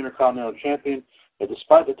the new Intercontinental Champion, but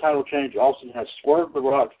despite the title change, Austin has swerved The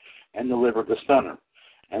Rock and delivered the stunner.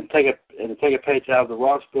 And to take a page out of The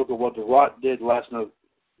Rock's book of what The Rock did last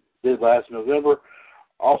November,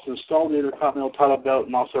 Austin stole the Intercontinental title belt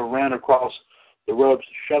and also ran across the ropes,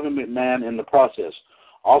 shoving McMahon in the process.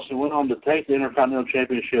 Austin went on to take the Intercontinental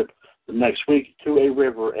Championship the next week to a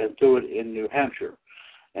river and threw it in New Hampshire.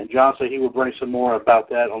 And John said he will bring some more about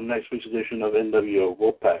that on next week's edition of NWO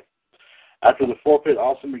Wolfpac. After the forfeit,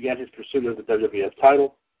 Austin began his pursuit of the WWF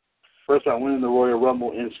title, first by winning the Royal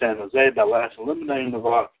Rumble in San Jose, by last eliminating The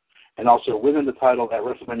Rock, and also winning the title at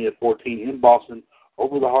WrestleMania 14 in Boston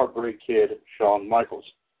over the Heartbreak Kid, Shawn Michaels.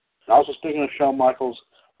 And also speaking of Shawn Michaels,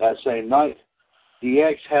 that same night,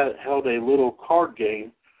 DX held a little card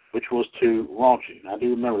game, which was to launching. I do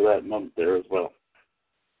remember that moment there as well.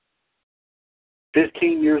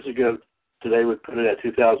 15 years ago, today we put it at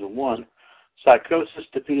 2001, Psychosis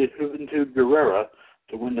defeated Juventud Guerrera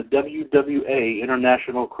to win the WWA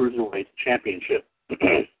International Cruiserweight Championship.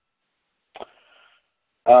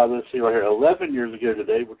 Let's see right here. 11 years ago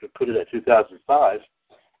today, which would put it at 2005,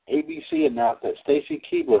 ABC announced that Stacy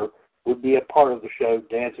Keibler would be a part of the show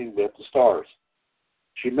Dancing with the Stars.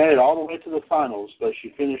 She made it all the way to the finals, but she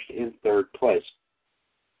finished in third place.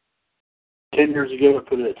 10 years ago, we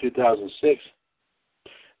put it at 2006.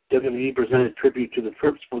 WWE presented tribute to the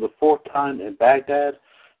troops for the fourth time in Baghdad.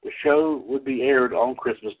 The show would be aired on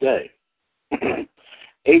Christmas Day. 8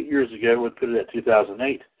 years ago, we put it at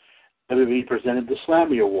 2008. WWE presented the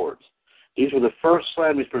Slammy Awards. These were the first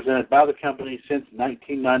Slammies presented by the company since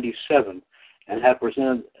 1997 and have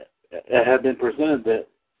been presented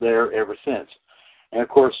there ever since. And, of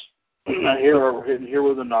course, here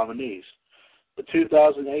were the nominees. The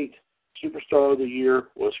 2008 Superstar of the Year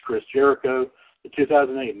was Chris Jericho. The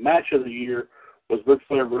 2008 Match of the Year was Ric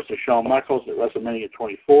Flair versus Shawn Michaels at WrestleMania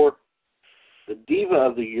 24. The Diva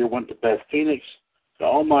of the Year went to Beth Phoenix. The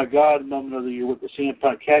Oh My God Moment of the Year went to CM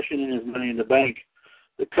Punk cashing in his Money in the Bank.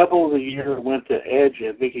 The Couple of the Year went to Edge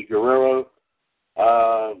and Vicky Guerrero.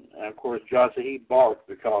 And, of course, John said he barked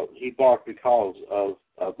because of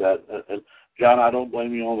that. And John, I don't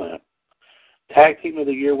blame you on that. Tag Team of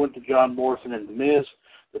the Year went to John Morrison and The Miz.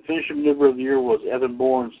 The finishing maneuver of the year was Evan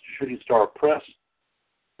Bourne's Shooting Star Press.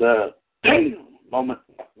 The moment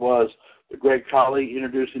was the Greg Khali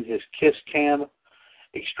introducing his Kiss Cam.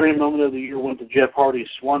 Extreme moment of the year went to Jeff Hardy's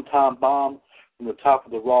Swanton Bomb from the top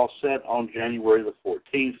of the Raw set on January the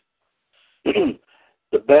 14th. The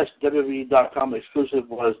best WWE.com exclusive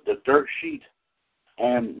was The Dirt Sheet,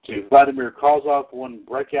 and Vladimir Kozlov won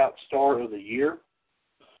Breakout Star of the Year.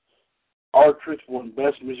 R-Truth won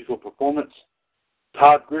Best Musical Performance.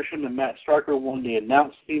 Todd Grisham and Matt Stryker won the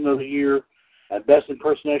Announced Theme of the Year, and Best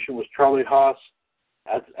Impersonation was Charlie Haas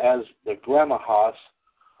as the Grandma Haas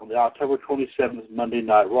on the October 27th Monday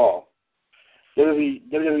Night Raw.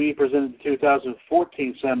 WWE presented the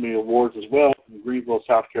 2014 Slammy Awards as well in Greenville,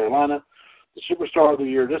 South Carolina. The Superstar of the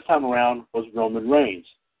Year this time around was Roman Reigns.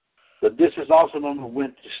 The This Is Awesome moment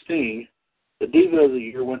went to Sting. The Diva of the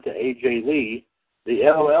Year went to AJ Lee. The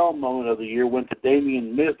LOL moment of the year went to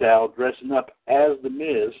Damien Mizdow dressing up as The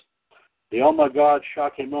Miz. The Oh My God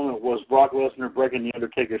shocking moment was Brock Lesnar breaking The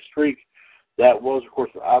Undertaker's streak. That was, of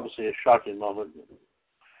course, obviously a shocking moment.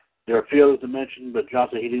 There are a few others to mention, but John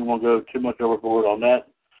said he didn't want to go too much overboard on that.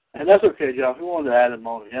 And that's okay, John. If you wanted to add him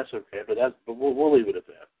on, that's okay, but we'll leave it at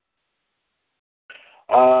that.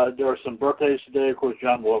 There are some birthdays today. Of course,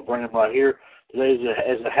 John will bring them right here. Today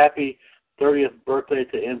is a happy 30th birthday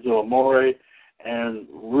to Enzo Amore. And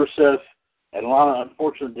Rusev and Lana,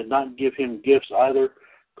 unfortunately, did not give him gifts either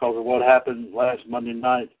because of what happened last Monday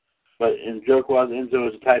night. But in joke-wise, Enzo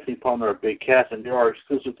is a tag team partner of Big Cass, and they are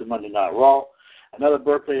exclusive to Monday Night Raw. Another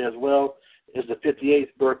birthday as well is the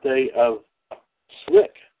 58th birthday of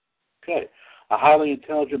Slick. Okay, a highly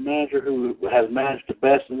intelligent manager who has managed the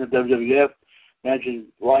best in the WWF, managing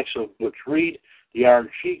the likes of Butch Reed, the Iron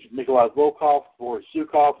Sheik, Nikolai Volkov, Boris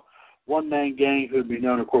Zukov, one-man gang who would be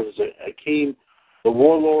known, of course, as Akeem, the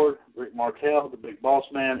Warlord, Rick Martel, the Big Boss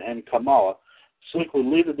Man, and Kamala. Slick would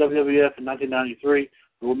leave the WWF in 1993.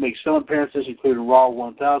 He would make some appearances, including Raw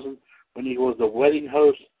 1000, when he was the wedding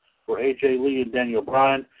host for AJ Lee and Daniel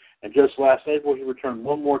Bryan. And just last April, he returned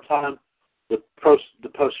one more time to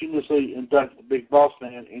posthumously induct the Big Boss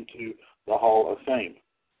Man into the Hall of Fame.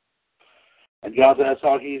 And John, that's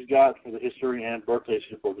all he's got for the history and birthdays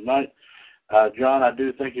for tonight. John, I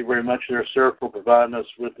do thank you very much there, sir, for providing us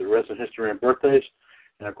with the rest of history and birthdays.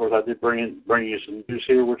 And, of course, I did bring you some news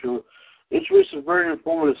here, which will introduce some very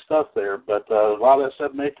informative stuff there, but a lot of that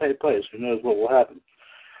stuff may take place. Who knows what will happen.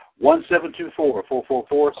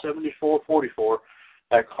 1-724-444-7444.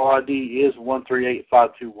 That call ID is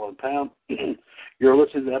 138521#. You're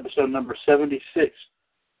listening to episode number 76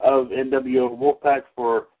 of NWO Wolfpac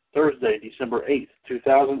for Thursday, December 8th,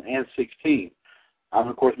 2016. I'm,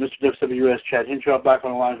 of course, Mr. WWS Chad Henshaw, back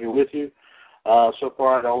on the line here with you. So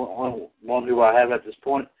far, the only one who I have at this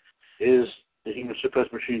point is the Human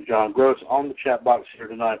Suplex Machine, John Gross, on the chat box here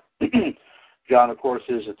tonight. John, of course,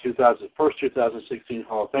 is a 2016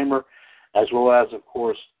 Hall of Famer, as well as, of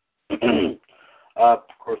course,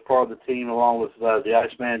 part of the team, along with the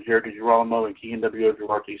Iceman, Jared DiGirolamo, and King NWO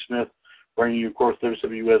Gerard T. Smith, bringing you, of course,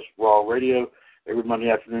 WWS Raw Radio every Monday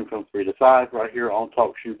afternoon from 3 to 5, right here on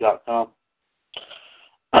TalkShoe.com.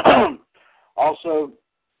 Also,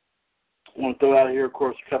 I want to throw out here, of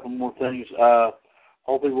course, a couple more things.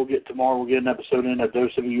 Hopefully we'll get an episode in of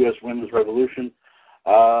WWS Women's Revolution.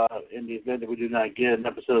 In the event that we do not get an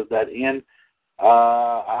episode of that in,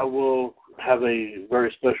 I will have a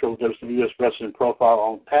very special WWS Wrestling profile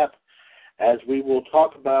on tap, as we will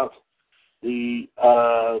talk about the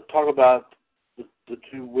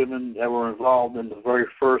two women that were involved in the very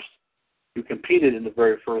first, who competed in the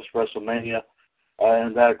very first WrestleMania,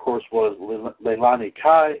 and that, of course, was Leilani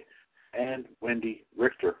Kai and Wendy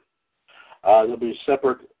Richter. There'll be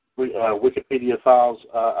separate Wikipedia files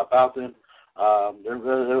about them.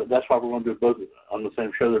 That's why we're going to do both on the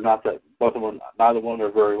same show. They're not that both of them, neither one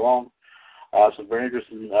are very long. Some very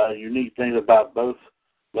interesting, unique things about both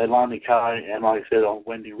Leilani Kai and, like I said, on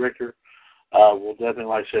Wendy Richter. We'll definitely,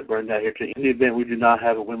 like I said, bring that here to you. In the event we do not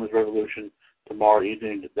have a Women's Revolution tomorrow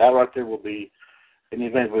evening, that right there will be. In the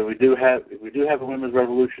event if we do have a Women's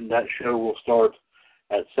Revolution, that show will start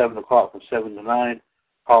at 7 o'clock from 7 to 9.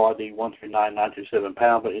 Call ID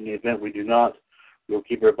 139927#. But in the event we do not, we'll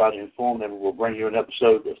keep everybody informed, and we'll bring you a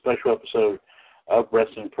special episode of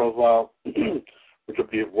Wrestling Profile, which will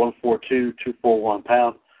be at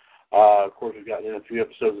 142241#. Of course, we've gotten in a few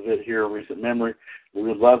episodes of it here in recent memory. We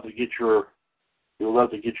would love to get your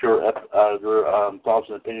thoughts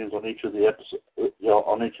and opinions on each of the episodes,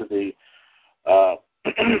 on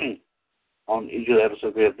each of the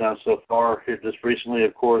episodes we have done so far here just recently.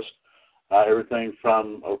 Of course, everything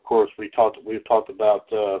from, of course, we've talked about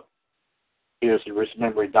here's the recent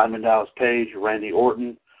memory: Diamond Dallas Page, Randy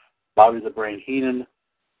Orton, Bobby the Brain Heenan.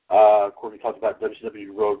 Of course, we talked about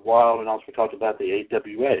WCW Road Wild, and also we talked about the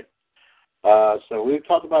AWA. So we've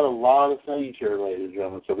talked about a lot of things here, ladies and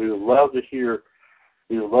gentlemen. So we would love to hear.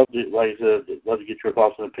 We would love to, like I said, love to get your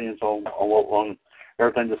thoughts and opinions on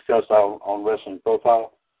everything discussed on Wrestling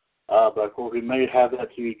Profile. But of course, we may have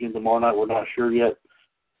that to you again tomorrow night. We're not sure yet.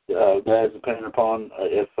 That is depending upon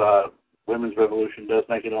if Women's Revolution does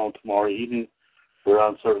make it on tomorrow evening. We're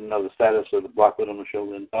uncertain of the status of the Black Widow Michelle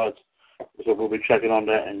Lynn Dodds. So we'll be checking on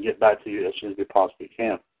that and get back to you as soon as we possibly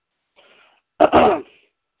can.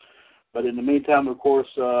 But in the meantime, of course,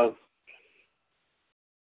 like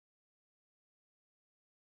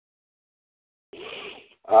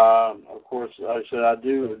I said, I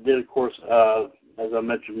did, of course, as I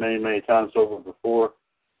mentioned many, many times over before,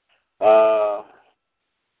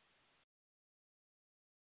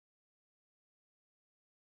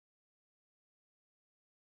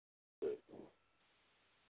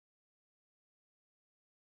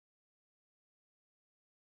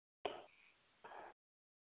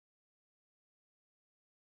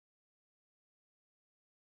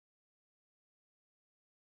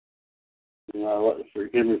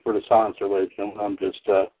 forgive me for the silence, ladies and gentlemen. I'm just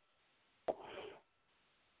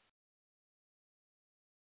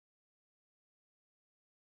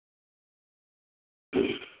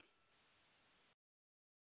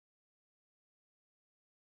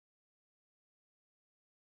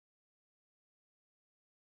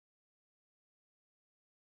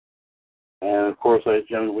and of course, ladies and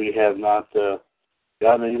gentlemen, we have not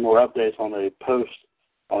gotten any more updates on a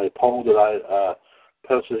poll that I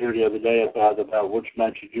posted here the other day about which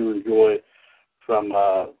match you enjoy from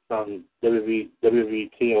WWE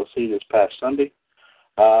TLC this past Sunday.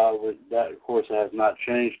 That, of course, has not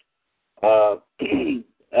changed. As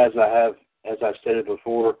I stated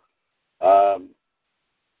before, the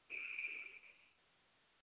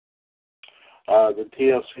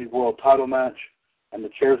TLC World Title match and the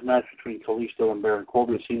chairs match between Kalisto and Baron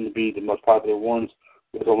Corbin seem to be the most popular ones,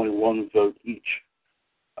 with only one vote each.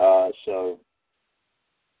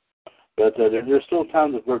 But there's still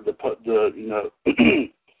time to vote. To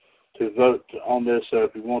vote on this. So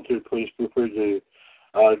if you want to, please feel free to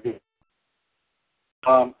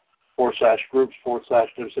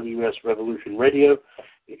 /groups/WWS Revolution Radio.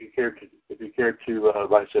 If you care to,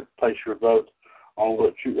 like I said, place your vote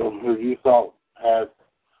on who you thought was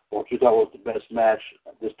the best match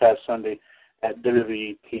this past Sunday at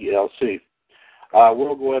WWE TLC.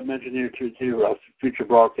 We'll go ahead and mention here to future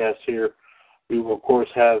broadcasts here. We will, of course,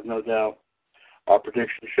 have, no doubt, our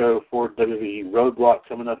prediction show for WWE Roadblock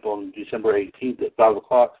coming up on December 18th at 5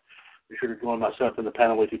 o'clock. Be sure to join myself in the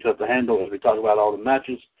panel with you to the handle as we talk about all the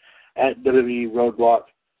matches at WWE Roadblock.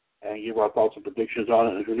 and give our thoughts and predictions on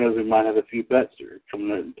it. And who knows, we might have a few bets that are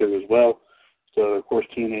coming through as well. So, of course,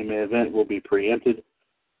 TNA main event will be preempted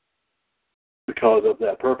because of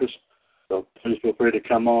that purpose. So please feel free to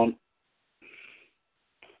come on.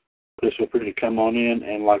 Please feel free to come on in.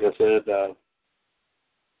 And like I said,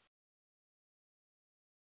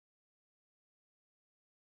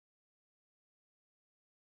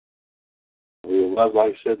 we would love,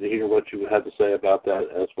 like I said, to hear what you would have to say about that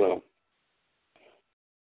as well.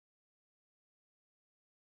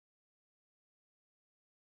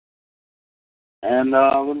 And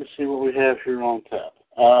let me see what we have here on tap.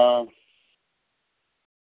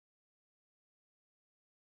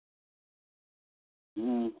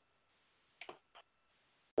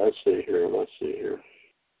 Let's see here.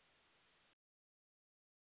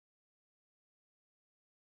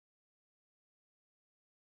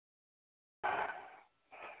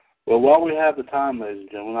 Well, while we have the time, ladies and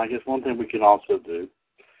gentlemen, I guess one thing we can also do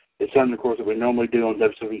is something, of course, that we normally do on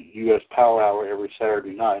WWS Power Hour every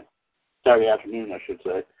Saturday afternoon, I should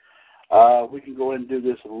say. We can go ahead and do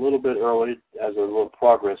this a little bit early as a little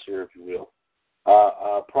progress here, if you will.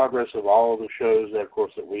 Progress of all of the shows that, of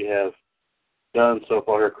course, that we have done so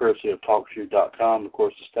far here, courtesy of TalkShoe.com. Of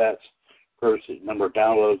course, the stats, courtesy number of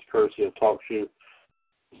downloads, courtesy of TalkShoe.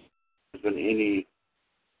 There's been any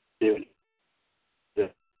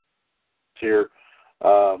here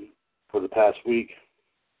for the past week.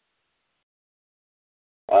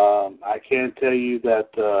 I can tell you that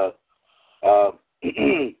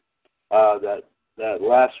that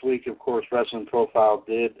last week, of course, Wrestling Profile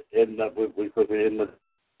did end up with, in the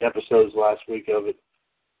episodes last week of it,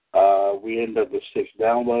 we ended up with 6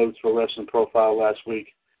 downloads for Wrestling Profile last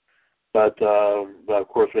week. But of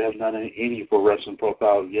course, we haven't done any for Wrestling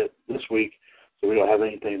Profile yet this week, so we don't have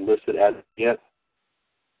anything listed as of yet.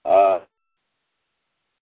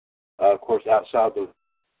 Of course, outside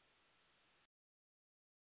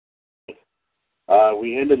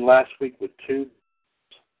we ended last week with 2,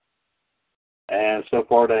 and so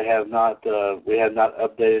far they have not. We have not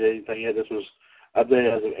updated anything yet. This was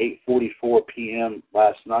updated as of 8:44 p.m.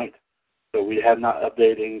 last night, so we have not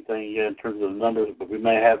updated anything yet in terms of the numbers. But we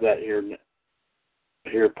may have that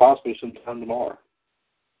here possibly sometime tomorrow.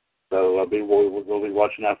 So we'll be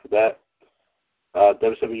watching out for that.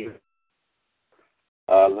 WW.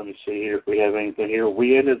 Let me see here if we have anything here.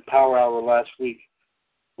 We ended Power Hour last week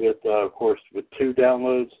with, of course, with 2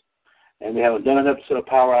 downloads, and we haven't done an episode of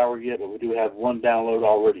Power Hour yet, but we do have 1 download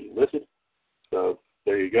already listed. So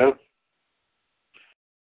there you go.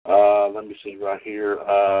 Let me see right here.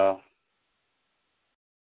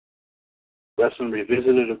 Wrestling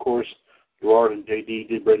Revisited, of course. Gerard and JD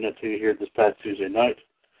did bring that to you here this past Tuesday night.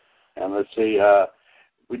 And let's see.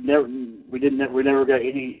 We never got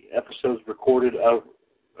any episodes recorded of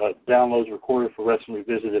downloads recorded for Wrestling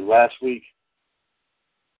Revisited last week.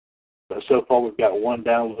 But so far, we've got 1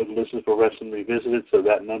 download listed for Wrestling Revisited, so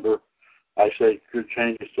that number actually could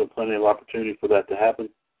change. There's still plenty of opportunity for that to happen.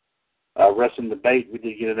 Wrestling Debate, we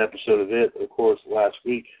did get an episode of it, of course, last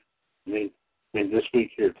week. I mean this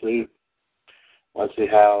week here too. Let's see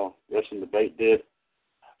how Wrestling Debate did.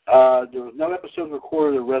 There was no episode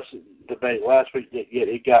recorded of Wrestling Debate last week, yet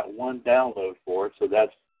it got 1 download for it, so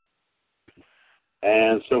that's.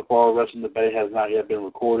 And so far, Wrestling Debate has not yet been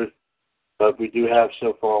recorded, but we do have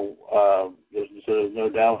so far. There's no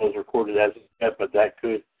downloads recorded as of yet, but that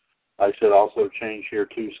could, like I said, also change here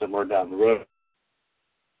too somewhere down the road.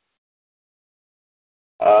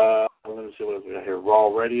 Let me see what else we got here. Raw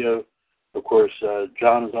Radio. Of course,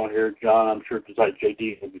 John is on here. John, I'm sure, just like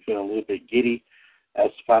JD, will be feeling a little bit giddy as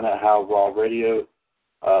to find out how Raw Radio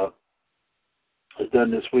has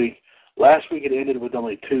done this week. Last week it ended with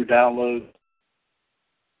only 2 downloads,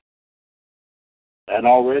 and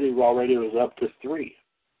already Raw Radio is up to 3.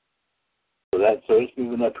 So it's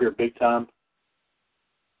moving up here big time.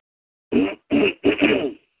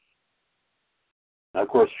 Now, of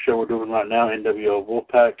course, the show we're doing right now, NWO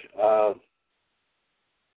Wolfpac,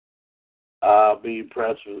 be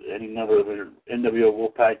impressed with any number of NWO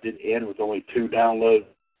Wolfpac did end with only 2 downloads.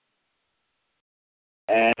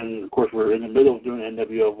 And, of course, we're in the middle of doing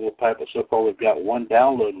NWO Wolfpac, but so far we've got 1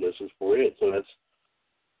 download listed for it, so that's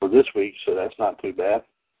for this week, so that's not too bad.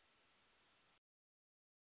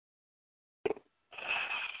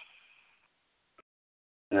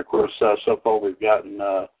 And, of course, so far we've gotten,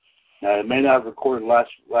 now it may not have recorded last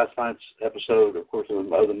night's episode, of course, of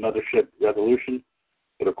the Mothership Revolution,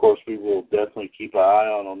 but, of course, we will definitely keep an eye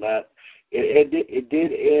on that. It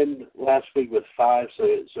did end last week with 5,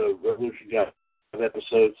 so Revolution got 5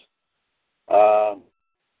 episodes.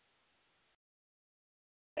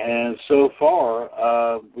 And so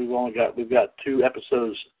far, we've got 2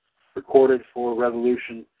 episodes recorded for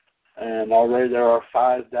Revolution, and already there are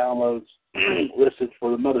 5 downloads listed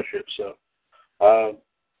for the mothership. So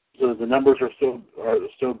the numbers are still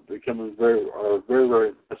becoming very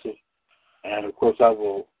impressive. And of course, I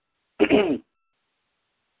will do,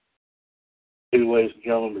 ladies and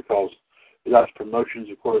gentlemen, because without promotions,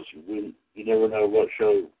 of course, you never know what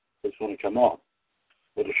show is going to come on,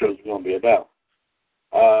 what the show is going to be about.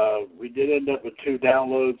 We did end up with 2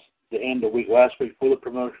 downloads the end of the week last week for the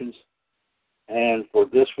promotions, and for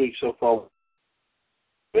this week so far,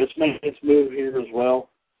 it's made its move here as well.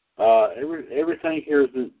 Everything here is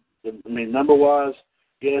number-wise,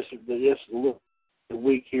 yes, the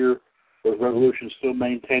week here with Revolution still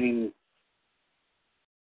maintaining,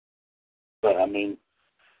 but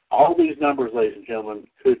all these numbers, ladies and gentlemen,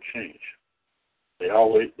 could change. They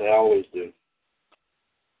always do.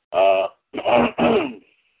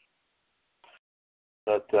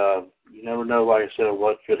 But you never know, like I said,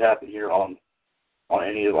 what could happen here on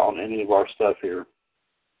any of our stuff here.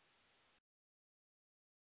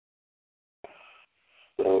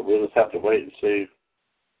 So we'll just have to wait and see.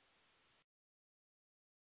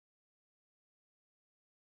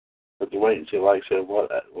 Have to wait and see, like I said,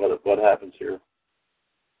 what happens here.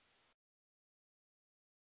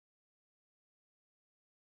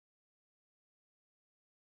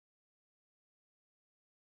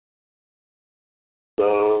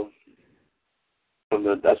 So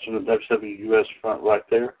that's from the WWS front right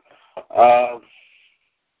there.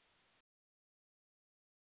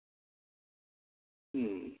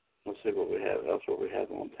 Let's see what we have. That's what we have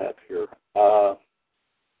on tap here.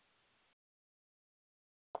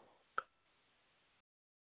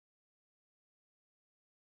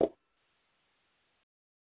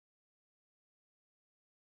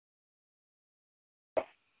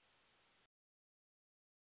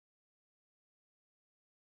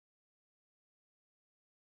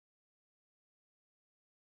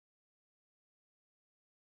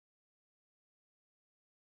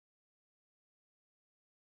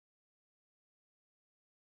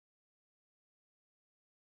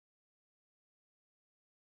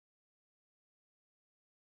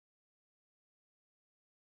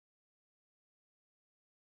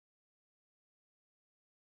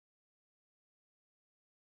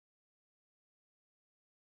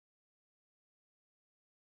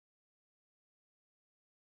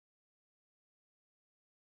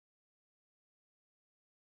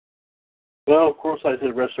 Well, of course, like I said,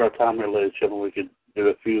 the rest of our time here, ladies and gentlemen, we could do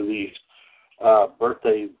a few of these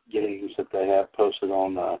birthday games that they have posted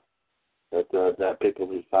on that people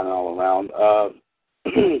will be finding all around.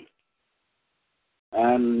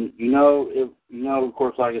 And of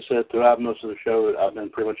course, like I said, throughout most of the show, I've been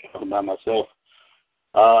pretty much talking by myself.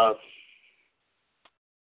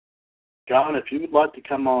 John, if you would like to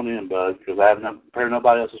come on in, bud, because I have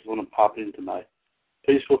nobody else is going to pop in tonight,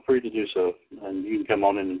 please feel free to do so, and you can come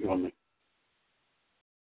on in and join me.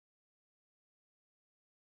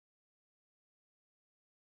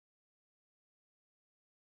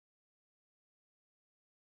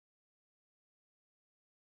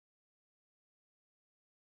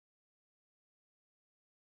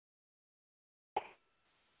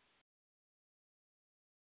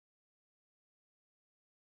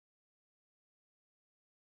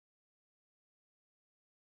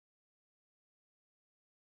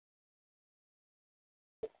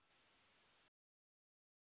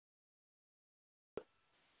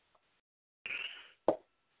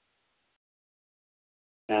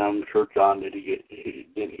 And I'm sure John did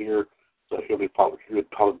hear, so he'll be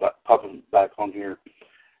popping back on here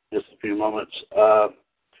in just a few moments.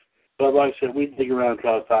 But like I said, we dig around and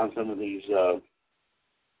try to find some of these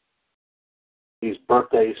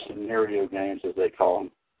birthday scenario games, as they call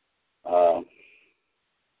them.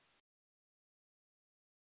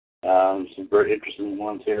 Some very interesting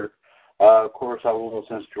ones here. Of course, I will,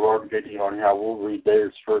 since Gerard and JT are here, I will read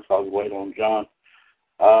theirs first. I'll wait on John.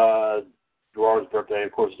 Gerard's birthday,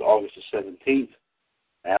 of course, is August the 17th.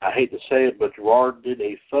 And I hate to say it, but Gerard did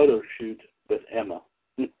a photo shoot with Emma.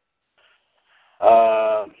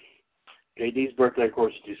 JD's birthday, of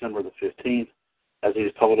course, is December the 15th. As he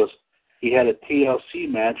has told us, he had a TLC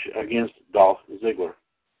match against Dolph Ziggler.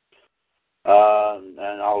 And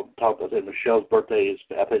I'll talk about that. Michelle's birthday is,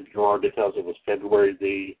 I think Gerard did tell us it was February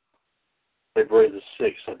the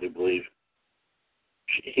 6th, I do believe.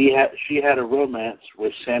 She had a romance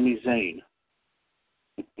with Sami Zayn.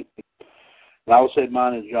 And I will say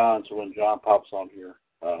mine and John, so when John pops on here.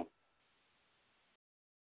 So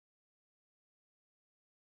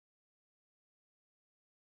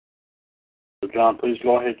John, please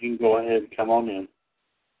go ahead. You can go ahead and come on in.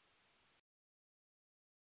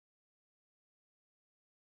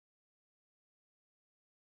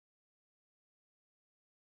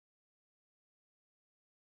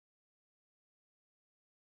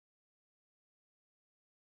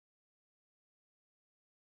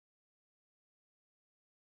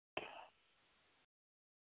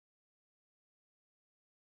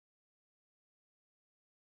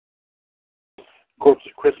 course,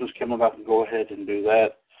 with Christmas coming up, I can go ahead and do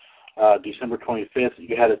that. December 25th,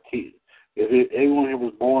 you had if anyone here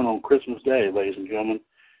was born on Christmas Day, ladies and gentlemen,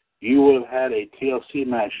 you would have had a TLC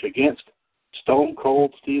match against Stone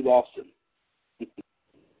Cold Steve Austin.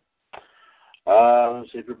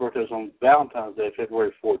 Let's see, if your birthday was on Valentine's Day,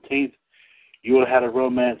 February 14th, you would have had a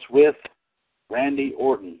romance with Randy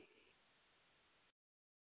Orton.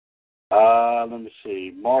 Let me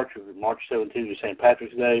see, March 17th was St.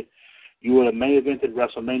 Patrick's Day. You would have main evented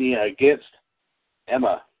WrestleMania against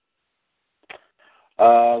Emma.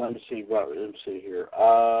 Let me see here.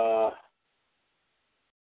 I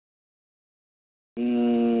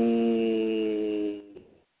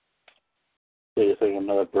think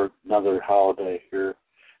another holiday here.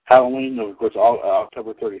 Halloween, of course,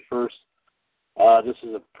 October 31st. This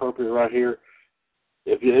is appropriate right here.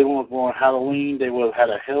 If anyone was born on Halloween, they would have had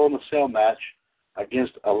a Hell in a Cell match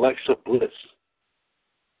against Alexa Bliss.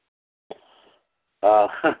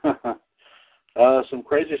 Some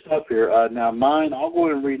crazy stuff here. Now, mine, I'll go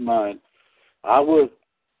ahead and read mine. I would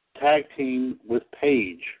tag team with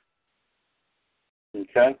Paige.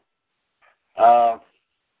 Okay?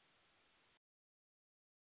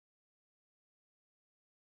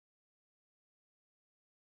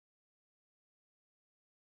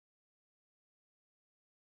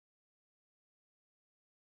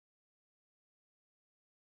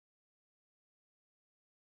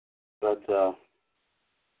 But, yeah.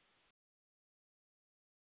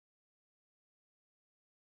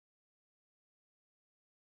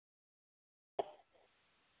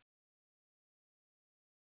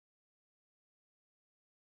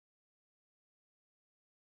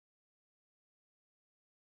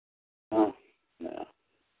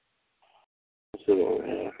 Let's see what we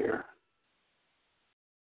have here.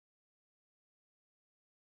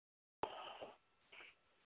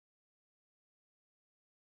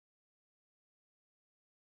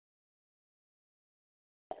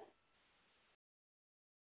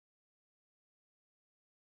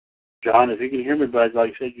 John, if you can hear me, bud, like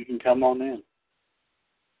I said, you can come on in.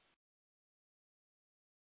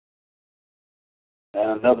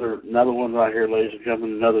 And another one right here, ladies and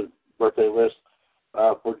gentlemen, another birthday list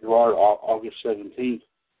for Gerard, August 17th.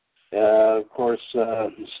 Of course,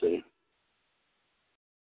 let's see.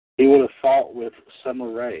 He would have fought with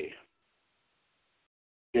Summer Rae.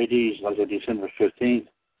 JD's like a December 15th.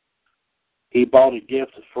 He bought a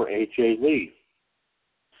gift for AJ Lee.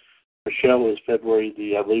 Michelle is February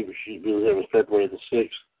I believe it was February the 6th.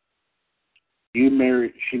 She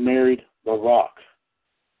married The Rock.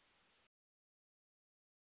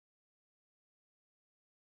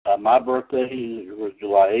 My birthday was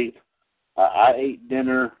July 8th. I ate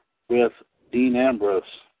dinner with Dean Ambrose.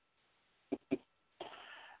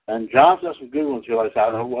 And John's got some good ones here. Like I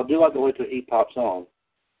do like to wait till he pops on,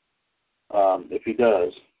 if he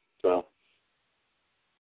does. So.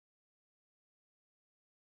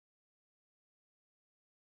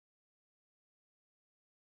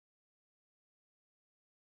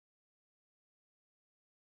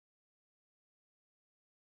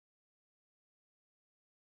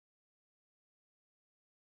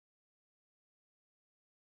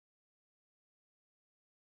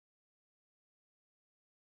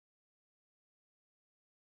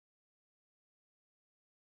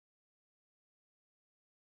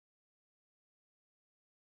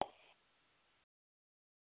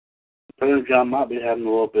 President John might be having a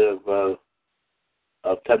little bit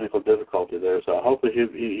of technical difficulty there, so hopefully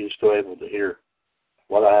he's still able to hear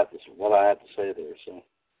what I have to say there.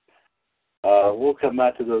 So we'll come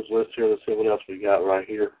back to those lists here. Let's see what else we got right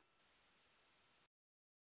here.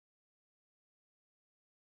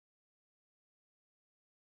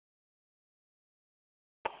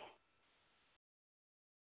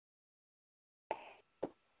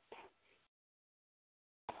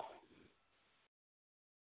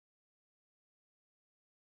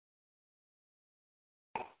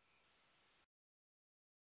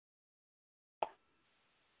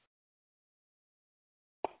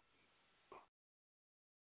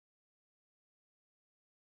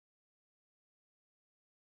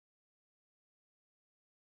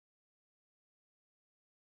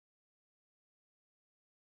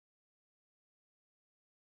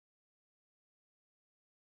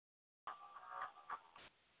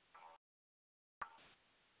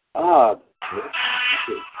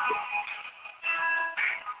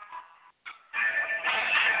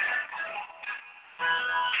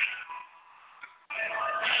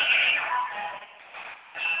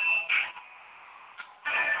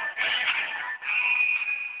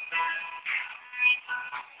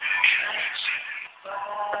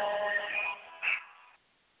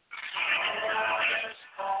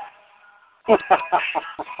 Okay.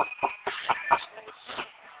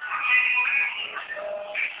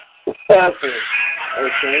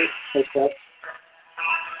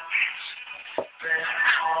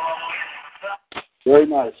 Very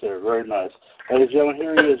nice, sir. Very nice. Ladies and gentlemen,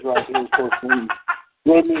 here he is right here. Of course,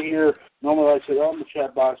 with me here. Normally I say on the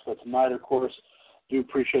chat box, but tonight, of course, do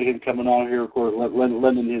appreciate him coming on here, of course,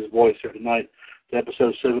 lending his voice here tonight to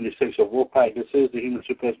episode 76 of Wolfpac. This is the Human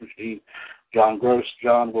Suplex Machine, John Gross.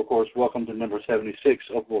 John, of course, welcome to number 76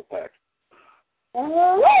 of Wolfpac.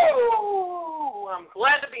 Woo! I'm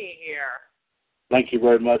glad to be here. Thank you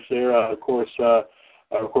very much there. John, of course, as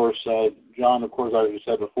I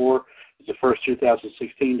said before, is the first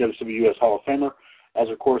 2016 WWS Hall of Famer. As,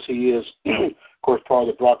 of course, he is, of course, part of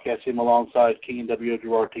the broadcast team alongside King NWO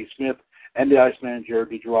Gerard T. Smith and the Iceman, Jared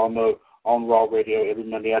DiGirolamo, on Raw Radio every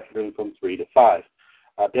Monday afternoon from 3 to 5.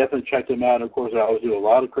 Definitely check them out. And, of course, I always do a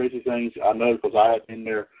lot of crazy things. I know because I have been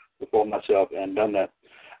there before myself and done that.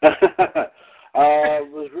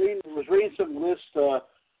 Was reading some lists, some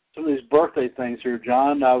of these birthday things here,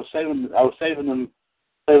 John. I was saving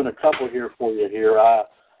a couple here for you here.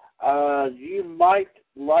 You might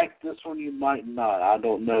like this one, you might not. I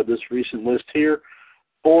don't know. This recent list here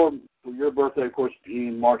for your birthday, of course,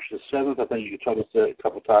 being March the 7th. I think you told us that a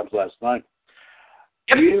couple times last night.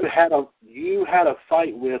 Yep. You had a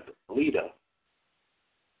fight with Lita.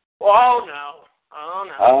 Oh no!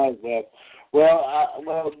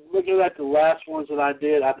 Well, looking at the last ones that I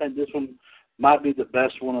did, I think this one might be the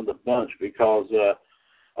best one of the bunch because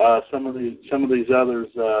some of these others,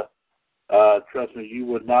 trust me, you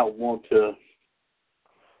would not want to.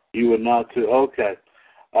 Okay,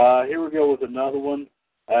 here we go with another one.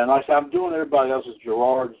 And like I said, I'm doing everybody else's,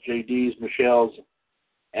 Gerard's, JD's, Michelle's,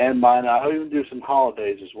 and mine. I'll even do some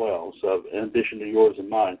holidays as well, so in addition to yours and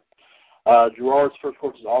mine. Gerard's first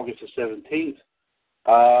course is August the 17th.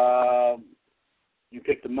 You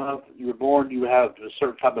pick the month you were born, you would have a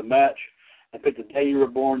certain type of match, and pick the day you were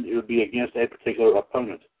born, it would be against a particular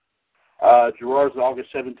opponent. Gerard's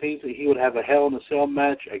August 17th, he would have a Hell in a Cell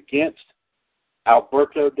match against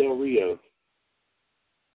Alberto Del Rio.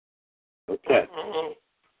 Okay.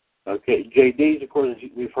 Okay. JD's, of course, as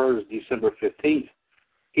we've heard, is December 15th.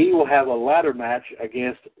 He will have a ladder match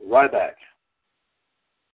against Ryback.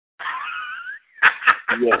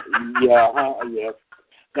 Yeah.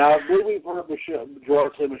 Now, we've heard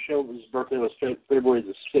Gerard say Michelle's birthday was February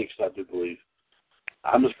the 6th, I do believe.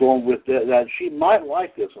 I'm just going with that. She might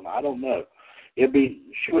like this one. I don't know.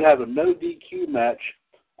 She would have a no DQ match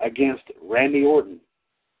against Randy Orton.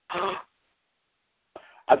 I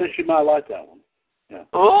think she might like that one. Yeah.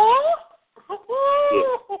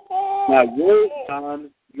 Yeah. Now,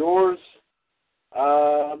 yours,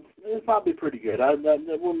 Don, this might be pretty good. I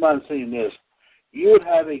wouldn't mind seeing this. You would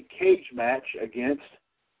have a cage match against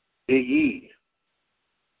Big E.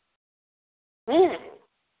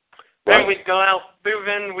 Then we'd go out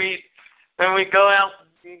moving. Then we go out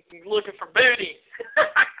looking for booty.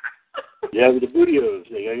 Yeah, with the bootios.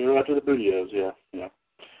 Yeah, you go after the bootios. Yeah.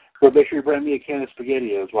 But make sure you bring me a can of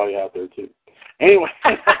SpaghettiOs while you're out there too. Anyway.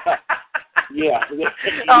 Yeah.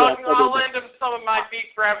 I'll lend him some of my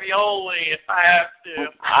beef ravioli if I have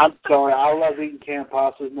to. I'm sorry. I love eating canned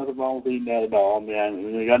pasta. There's nothing wrong with eating that at all,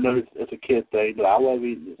 man. I know it's a kid thing, but I love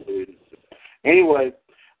eating it. Anyway,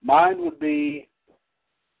 mine would be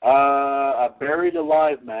a buried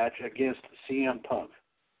alive match against CM Punk.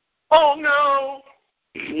 Oh, no.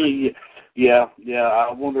 Yeah.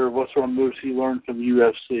 I wonder what sort of moves he learned from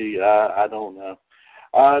UFC. I don't know.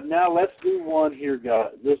 Now let's do one here,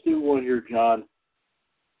 guys. Let's do one here, John.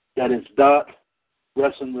 That is not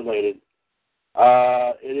wrestling related.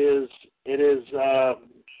 It is a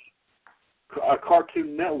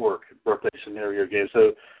Cartoon Network birthday scenario game.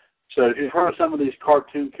 So if you've heard of some of these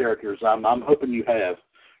cartoon characters, I'm hoping you have.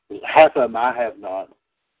 Half of them I have not.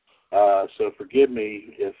 So forgive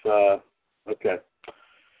me if okay.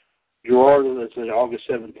 Gerard, let's say August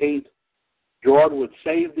 17th. Gerard would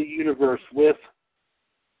save the universe with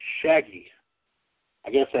Shaggy. I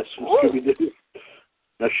guess that's Scooby-Doo.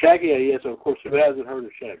 Now, Shaggy, yes, of course, who hasn't heard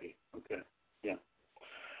of Shaggy? Okay, yeah.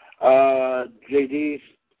 JD,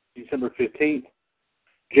 December 15th.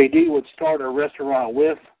 JD would start a restaurant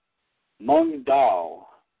with Mung Dao.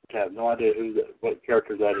 I have no idea what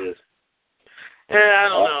character that is. Yeah, I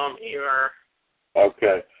don't know him either.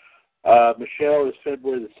 Okay. Michelle is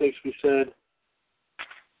February the 6th, we said.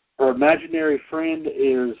 Her imaginary friend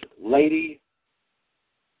is Lady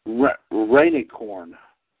Rainicorn.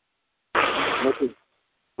 This is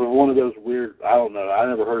one of those weird, I don't know, I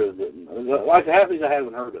never heard of it. Like half these I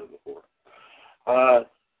haven't heard of before.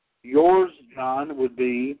 Yours, John, would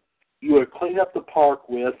be you would clean up the park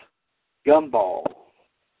with Gumball.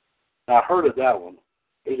 Now, I heard of that one.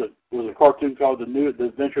 There was a cartoon called The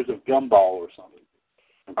Adventures of Gumball or something.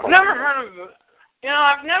 I've never heard of it.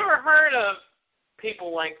 I've never heard of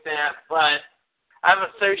people like that, but I've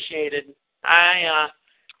associated.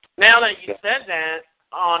 Now that you said that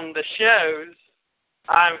on the shows,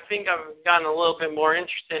 I think I've gotten a little bit more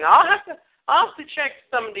interested. I'll have to check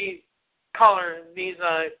some of these cartoon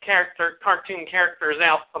characters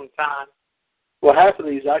out sometime. Well, half of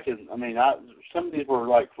these some of these were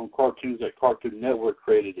like from cartoons that Cartoon Network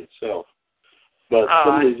created itself. But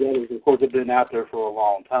some of these others, of course, have been out there for a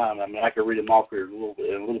long time. I mean, I could read them off here in a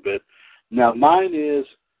little bit. Now, mine is,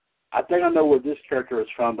 I think I know where this character is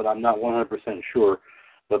from, but I'm not 100% sure.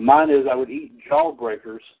 But mine is, I would eat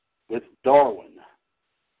Jawbreakers with Darwin.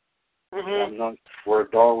 I'm not where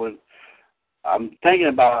Darwin. I'm thinking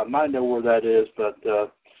about. I might know where that is, but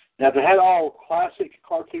now if it had all classic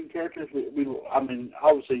cartoon characters,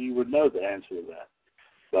 obviously you would know the answer to that.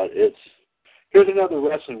 But here's another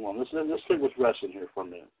wrestling one. Let's stick with wrestling here for a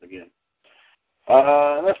minute again.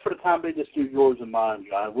 Let's for the time being just do yours and mine,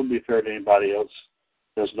 John. It wouldn't be fair to anybody else.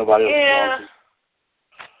 There's nobody else.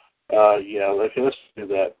 Let's do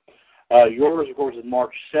that. Yours, of course, is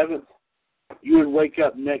March 7th. You would wake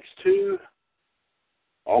up next to,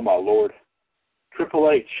 oh my Lord,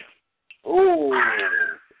 Triple H. Oh.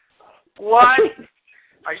 What?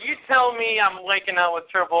 Are you telling me I'm waking up with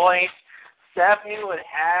Triple H? Stephanie would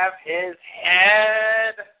have his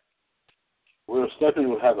head. Well, Stephanie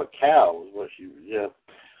would have a cow, is what yeah.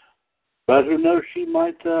 But who knows, she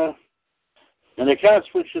might, and they kind of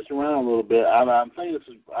switch this around a little bit. I'm thinking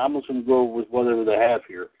I'm just going to go with whatever they have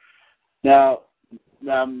here. Now,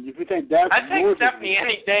 if you think that's... I'd take Stephanie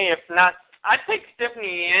any day, if not... I'd take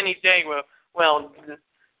Stephanie any day with... Well,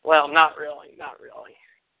 not really.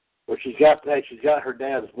 Well, she's got her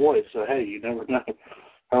dad's voice, so hey, you never know.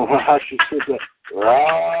 I don't know how she says that.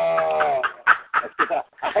 Oh,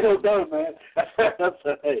 I don't know, man. That's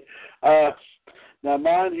hey. Now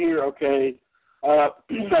mine here, okay.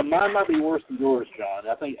 Mine might be worse than yours, John.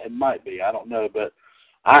 I think it might be. I don't know, but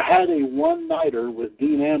I had a one-nighter with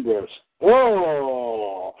Dean Ambrose.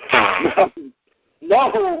 Oh,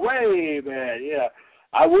 no way, man. Yeah,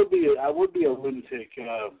 I would be a lunatic.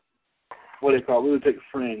 What do you call it? Lunatic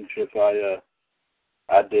fringe if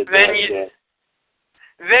I did that.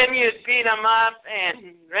 Then you'd beat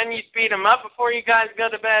him up, before you guys go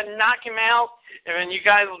to bed and knock him out, and then you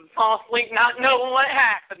guys would fall asleep not knowing what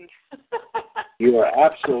happened. You are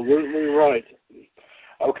absolutely right.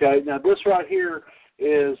 Okay, now this right here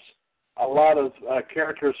is a lot of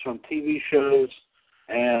characters from TV shows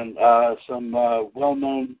and some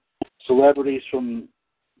well-known celebrities from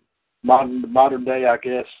modern day, I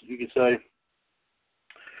guess you could say.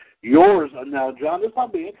 Yours, now, John, this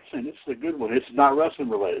might be interesting. This is a good one. It's not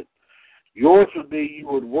wrestling related. Yours would be you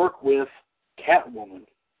would work with Catwoman.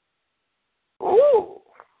 Ooh.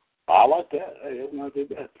 I like that. Hey, that's not too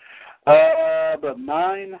bad. But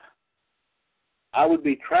mine, I would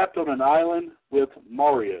be trapped on an island with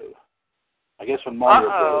Mario. I guess when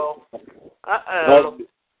Mario goes.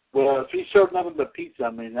 Well, if he served nothing but pizza,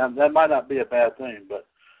 I mean, that might not be a bad thing, but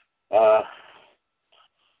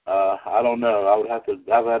I don't know. I would have to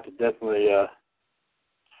definitely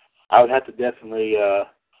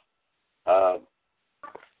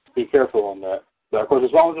be careful on that. But of course,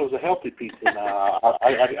 as long as it was a healthy pizza,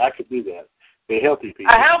 I could do that. Be a healthy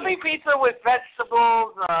pizza. A healthy pizza with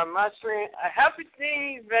vegetables, mushroom. A healthy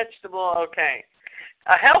vegetable, okay.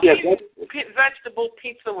 A healthy vegetable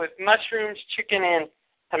pizza with mushrooms, chicken, and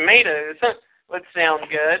tomatoes would sound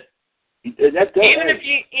good. Even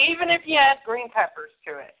if you add green peppers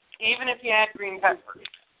to it.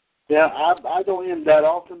 Yeah, I don't eat them that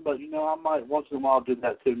often, but I might once in a while do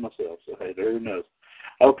that too myself. So hey, who knows?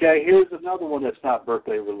 Okay, here's another one that's not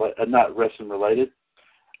not wrestling related.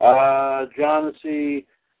 John, let's see.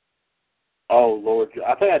 Oh Lord,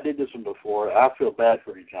 I think I did this one before. I feel bad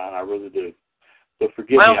for you, John. I really do. So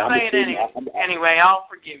forgive me. Well, say it anyway. I'll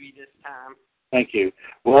forgive you this time. Thank you.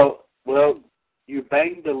 Well, you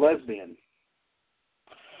banged a lesbian.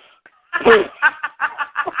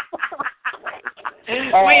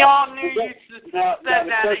 We all knew you said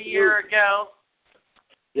that a year ago.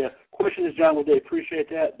 Yeah. Question is, John, would they appreciate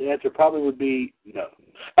that? The answer probably would be no.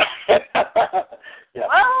 Yeah.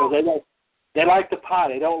 Well, so they like the pie.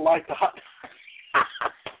 They don't like the hot.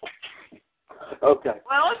 Okay.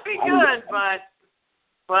 Well, it'd be good, but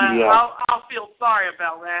yeah. I'll feel sorry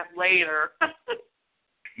about that later.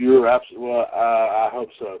 You're absolutely. Well, I hope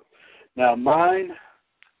so. Now mine.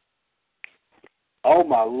 Oh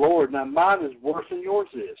my Lord! Now mine is worse than yours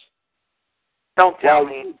is. Don't tell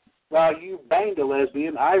me. while you banged a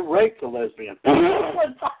lesbian, I raped a lesbian.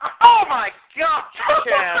 Oh my gosh,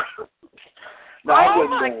 Chad. No, oh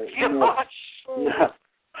my gosh. No.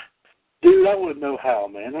 Dude, I wouldn't know how,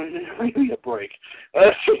 man. Give me a break.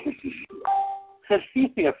 Give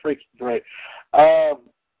me a freaking break.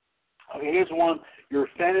 Okay, here's one. Your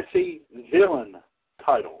fantasy villain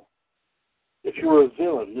title. If you were a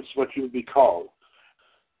villain, this is what you would be called.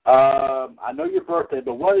 I know your birthday,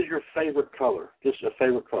 but what is your favorite color? Just a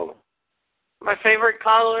favorite color. My favorite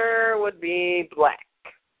color would be black.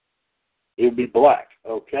 It would be black,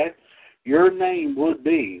 okay? Your name would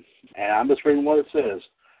be, and I'm just reading what it says,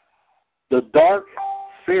 the Dark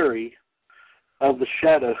Fairy of the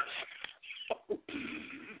Shadows.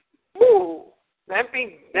 Ooh, that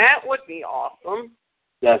would be awesome.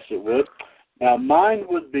 Yes, it would. Now, mine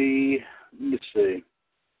would be, let me see.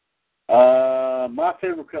 My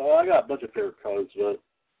favorite color, I got a bunch of favorite colors, but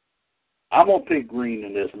I'm going to pick green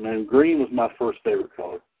in this, man. Green was my first favorite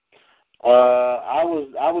color.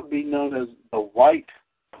 I would be known as the White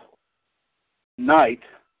Knight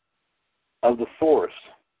of the Forest.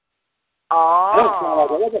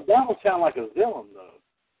 Oh. That would sound like a villain, though.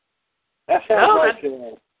 That sounds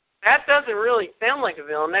that doesn't really sound like a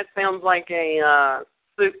villain. That sounds like a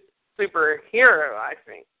superhero, I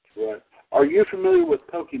think. Right. Are you familiar with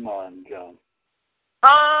Pokemon, John?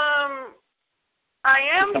 I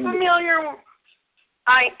am familiar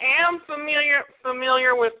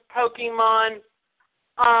with Pokemon,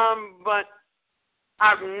 but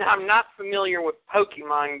I'm not familiar with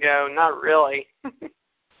Pokemon Go. Not really.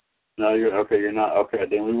 No, you're not. Okay,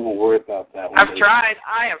 then we won't worry about that one. I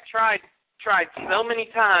have tried so many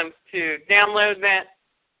times to download that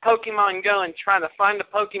Pokemon Go and try to find the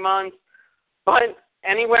Pokemons, but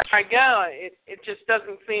anywhere I go, it just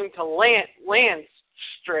doesn't seem to land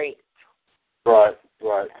straight. Right.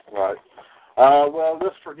 Well,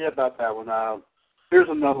 let's forget about that one. Here's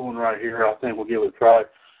another one right here. I think we'll give it a try.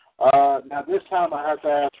 Now, this time I have to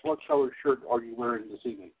ask, what color shirt are you wearing this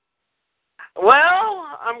evening? Well,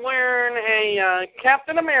 I'm wearing a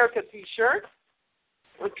Captain America T-shirt,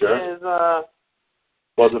 which is the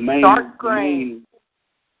main dark gray.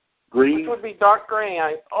 Green? Which would be dark gray,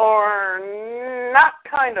 or not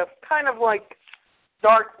kind of like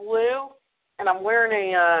dark blue, and I'm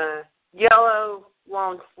wearing a yellow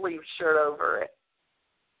long sleeve shirt over it.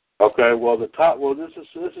 Okay, well this is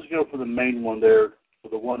good for the main one there, for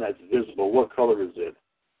the one that's visible. What color is it?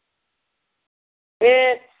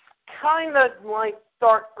 It's kind of like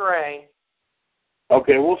dark gray.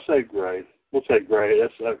 Okay, we'll say gray. That's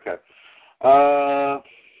okay.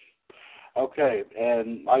 Okay,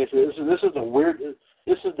 and like I said, this is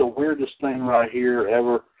the weirdest thing right here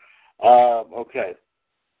ever. Okay,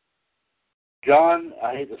 John,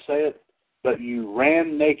 I hate to say it, but you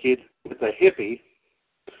ran naked with a hippie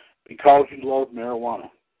because you love marijuana.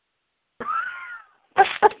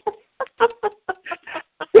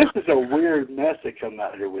 This is a weird mess that come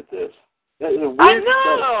out here with this. That is a weird I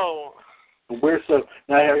know. Stuff. Weird stuff.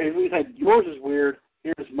 Now, if you think yours is weird,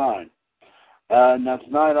 here's mine. Now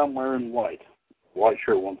tonight I'm wearing white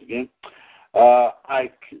shirt once again. And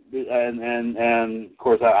of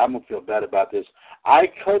course I'm gonna feel bad about this. I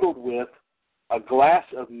cuddled with a glass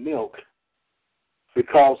of milk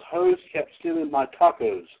because hoes kept stealing my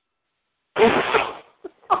tacos.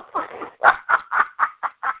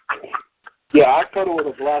 Yeah, I cuddled with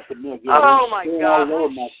a glass of milk. Yeah, oh my God! All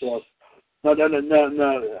over myself. No.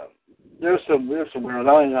 There's some weird. I'm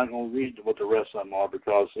not going to read what the rest of them are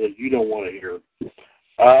because you don't want to hear it.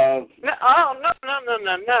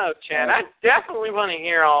 No, Chad. I definitely want to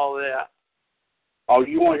hear all that. Oh,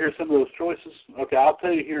 you want to hear some of those choices? Okay, I'll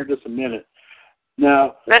tell you here in just a minute.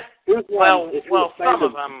 Now, here's one. Some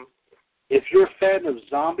of them. If you're a fan of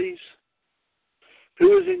zombies,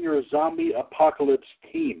 who is in your zombie apocalypse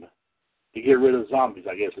team to get rid of zombies?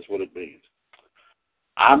 I guess is what it means.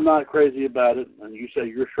 I'm not crazy about it, and you say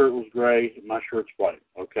your shirt was gray, and my shirt's white.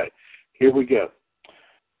 Okay, here we go.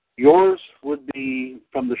 Yours would be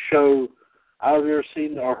from the show, I don't know if you've ever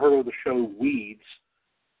seen or heard of the show Weeds,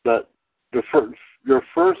 but your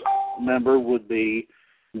first member would be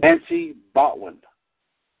Nancy Botwin,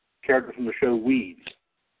 character from the show Weeds.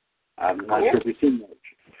 I'm not sure if you've seen that.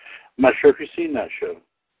 I'm not sure if you've seen that show.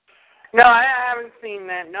 No, I haven't seen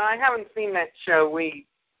that. No, I haven't seen that show Weeds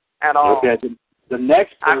at all. Okay, the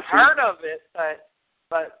next person, I've heard of it,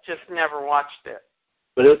 but just never watched it.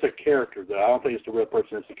 But it's a character, though. I don't think it's the real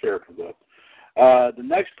person. It's a character, though. The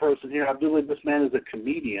next person here, I believe this man is a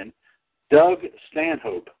comedian. Doug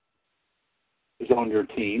Stanhope is on your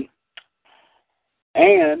team.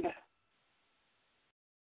 And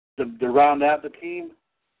to round out the team,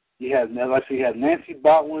 you have Nancy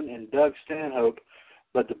Botwin and Doug Stanhope,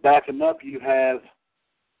 but to back him up, you have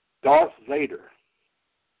Darth Vader.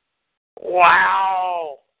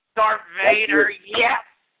 Wow, Darth Vader, yes.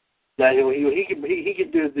 That he can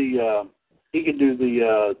do the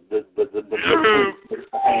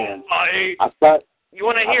hands. You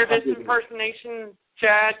want to hear this impersonation,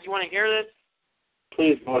 Chad? You want to hear this?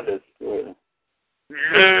 Please go ahead.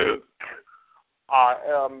 Luke, I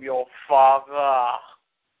am your father.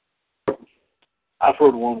 I've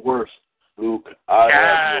heard one worse. Luke,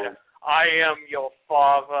 I am your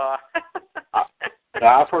father.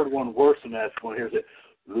 I've heard one worse than that. One hears it.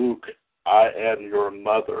 Luke, I am your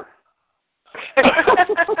mother.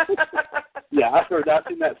 Yeah, I've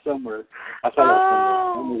seen that somewhere. I saw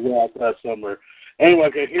that somewhere. I saw that somewhere. Anyway,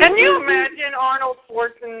 okay, can you imagine Arnold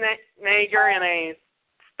Schwarzenegger in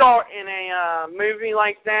a movie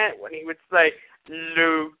like that when he would say,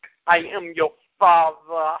 "Luke, I am your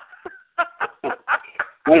father."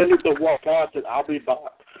 When I need to walk out, I said, "I'll be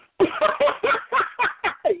back."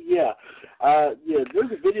 Yeah,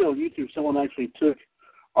 there's a video on YouTube. Someone actually took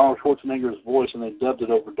Arnold Schwarzenegger's voice and they dubbed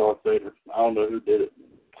it over Darth Vader. I don't know who did it.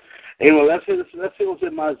 Anyway, that's what's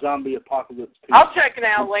in my zombie apocalypse. I'll check it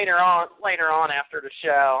out later on after the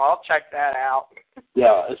show. I'll check that out.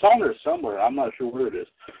 Yeah, it's on there somewhere. I'm not sure where it is.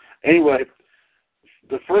 Anyway,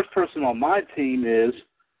 the first person on my team is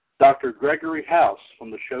Dr. Gregory House from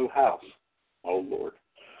the show House. Oh Lord.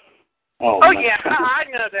 Oh yeah, I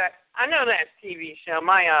know that. I know that TV show.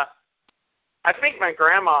 I think my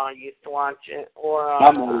grandma used to watch it. Or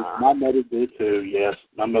my mother did too. Yes,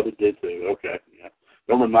 my mother did too. Okay, yeah.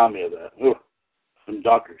 Don't remind me of that. Oh, some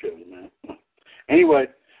doctor shows, man. Anyway,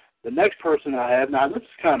 the next person I have, now this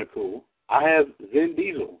is kind of cool. I have Vin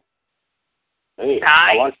Diesel. Hey,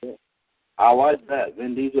 nice. I like that.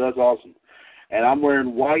 Vin Diesel, that's awesome. And I'm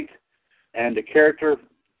wearing white, and the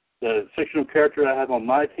fictional character I have on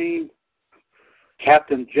my team,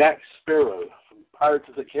 Captain Jack Sparrow from Pirates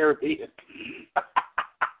of the Caribbean.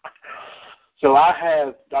 So I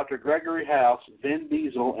have Dr. Gregory House, Vin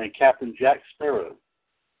Diesel, and Captain Jack Sparrow.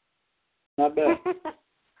 Not bad.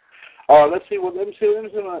 All right, let's see some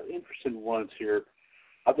interesting ones here.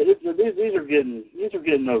 I think these are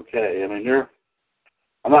getting okay. I mean,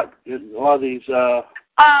 I'm not getting a lot of these. Sorry,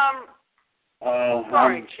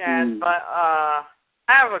 Chad, but I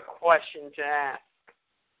have a question to ask.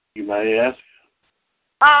 You may ask.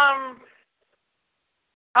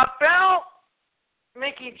 About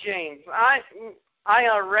Mickie James,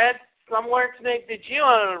 I read somewhere today. Did you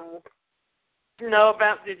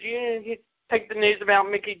Did you take the news about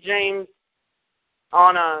Mickie James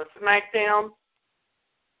on SmackDown?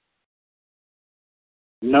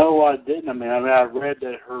 No, I didn't. I mean, I read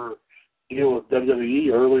that her deal with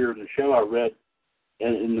WWE earlier in the show. I read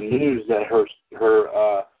in the news that her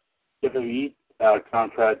WWE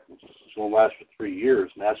contract is going to last for 3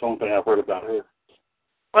 years, and that's the only thing I've heard about her.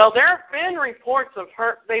 Well, there have been reports of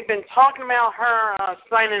her. They've been talking about her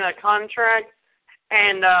signing a contract,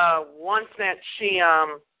 and once that she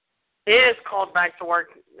is called back to work,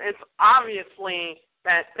 it's obviously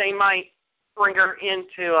that they might bring her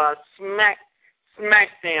into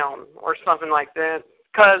SmackDown or something like that.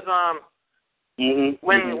 Because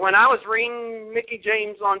when I was reading Mickie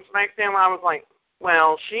James on SmackDown, I was like,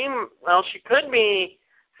 well, she could be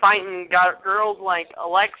fighting girls like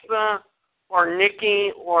Alexa or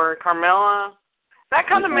Nikki or Carmella. That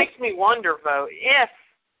kind of makes me wonder, though, if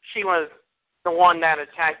she was the one that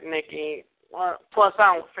attacked Nikki. Plus,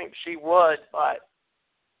 I don't think she would, but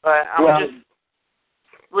I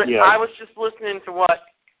was just listening to what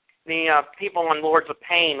the people on Lords of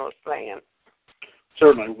Pain was saying.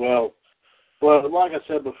 Certainly. Well, like I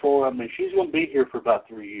said before, I mean, she's going to be here for about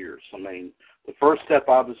 3 years. I mean, the first step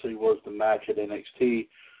obviously was the match at NXT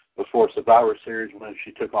before Survivor Series when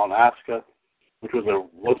she took on Asuka, which was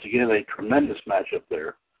once again a tremendous matchup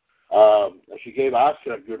there. She gave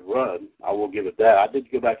Asuka a good run. I will give it that. I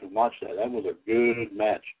did go back and watch that. That was a good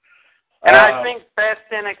match. And I think best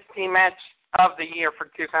NXT match of the year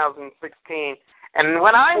for 2016. And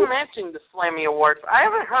when I mentioned the Slammy Awards, I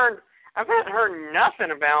haven't heard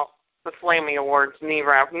nothing about the Slammy Awards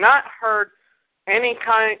neither. I've not heard any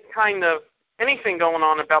kind of anything going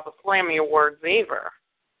on about the Slammy Awards either.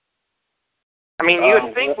 I mean, you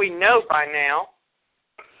would think we know by now.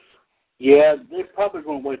 Yeah, they're probably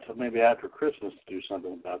going to wait till maybe after Christmas to do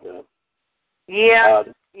something about that. Yeah,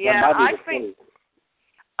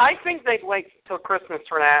 I think they'd wait till Christmas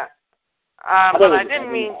for that. But I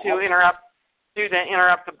didn't mean to interrupt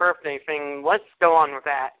the birthday thing. Let's go on with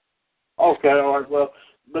that. Okay, all right. Well,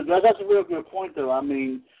 but that's a real good point, though. I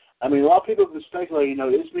mean, a lot of people have been speculating.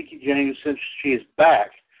 Is Mickie James, since she is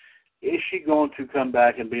back, is she going to come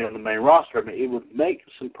back and be on the main roster? I mean, it would make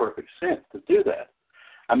some perfect sense to do that.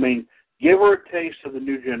 I mean, give her a taste of the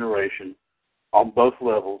new generation on both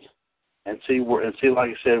levels, and see, like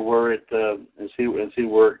you said, where it and see where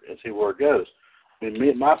it goes. I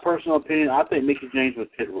mean, my personal opinion, I think Mickie James would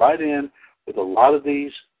fit right in with a lot of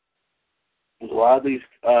these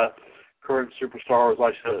current superstars.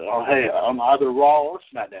 Like I said, on either Raw or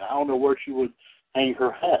SmackDown. I don't know where she would hang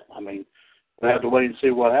her hat. I mean, we have to wait and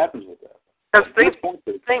see what happens with that.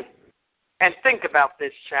 Think about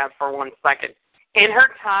this, Chad, for 1 second. In her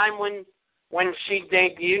time when she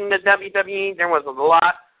debuted in the WWE, there was a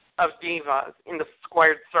lot of divas in the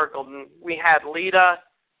squared circle. And we had Lita,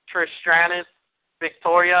 Trish Stratus,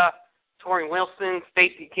 Victoria, Tori Wilson,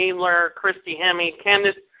 Stacy Keibler, Christy Hemme,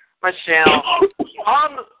 Candice Michelle.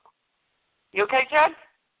 You okay, Chad?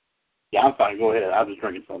 Yeah, I'm fine. Go ahead. I'm just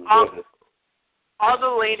drinking something. Go ahead. All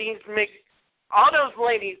those ladies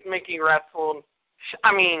Mickie wrestled.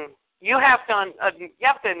 I mean, you have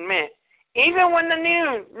to admit, even when the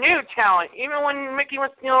new talent, even when Mickie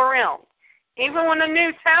was still around, even when the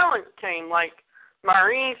new talent came, like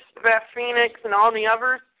Maurice, Beth Phoenix, and all the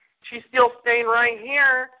others, she still stayed right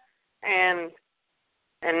here, and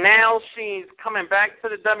now she's coming back to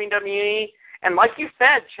the WWE. And like you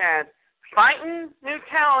said, Chad, fighting new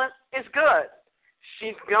talent is good.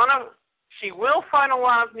 She will find a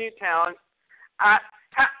lot of new talent.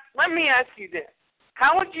 Let me ask you this: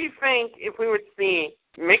 how would you think if we would see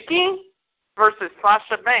Mickie versus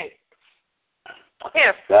Sasha Banks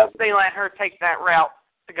if they let her take that route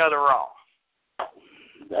to go to Raw?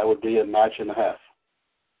 That would be a match and a half.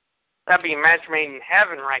 That'd be a match made in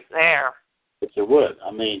heaven right there. Yes, it would.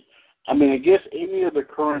 I mean, I guess any of the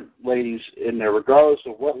current ladies in there, regardless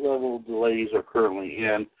of what level the ladies are currently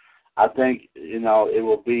in, I think it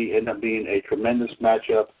will end up being a tremendous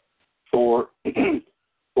matchup for Mickie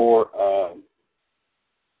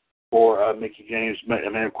James. I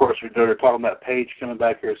mean, of course, they're talking about Paige coming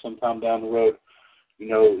back here sometime down the road.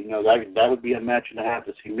 That would be a match and a half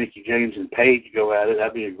to see Mickie James and Paige go at it.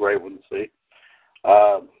 That'd be a great one to see.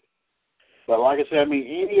 But like I said, I mean,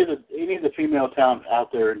 any of the female talent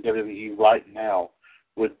out there in WWE right now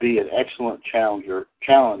would be an excellent challenge,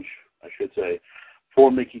 I should say,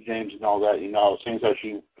 for Mickie James and all that. It seems like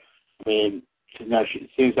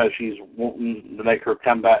seems like she's wanting to make her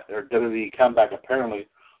comeback, or WWE comeback, apparently,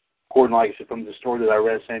 according, like I said, from the story that I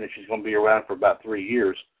read, saying that she's going to be around for about 3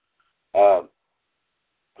 years. So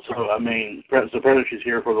apparently she's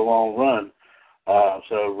here for the long run.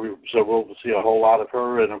 So we'll see a whole lot of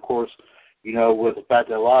her, and of course, with the fact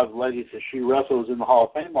that a lot of ladies that she wrestles in the Hall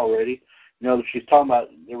of Fame already, that she's talking about.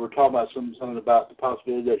 They were talking about something about the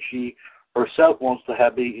possibility that she herself wants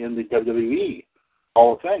to be in the WWE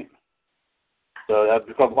Hall of Fame. So that's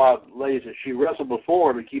because a lot of ladies that she wrestled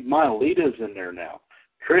before, but keep in mind, Lita's in there now.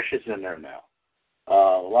 Trish is in there now. A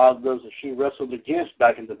lot of those that she wrestled against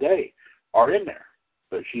back in the day are in there,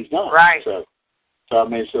 but she's not. Right. So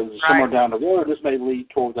somewhere down the road, this may lead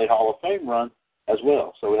towards a Hall of Fame run as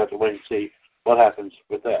well. So we have to wait and see what happens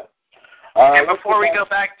with that. And before we go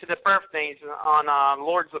back to the birthdays on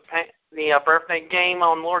Lords of Pain, the birthday game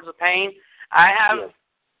on Lords of Pain, I have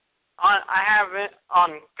it on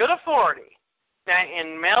good authority that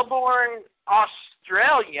in Melbourne,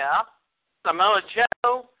 Australia, Samoa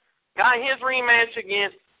Joe got his rematch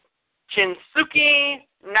against Shinsuke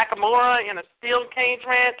Nakamura in a steel cage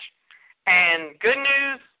match. And good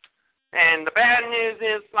news, and the bad news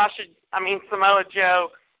is Samoa Joe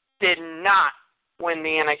did not win the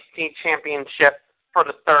NXT Championship for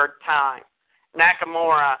the third time.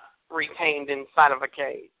 Nakamura retained inside of a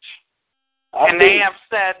cage. And they have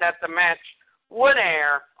said that the match would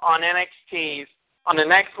air on NXT's on the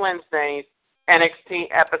next Wednesday's NXT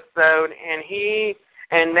episode,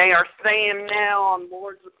 and they are saying now on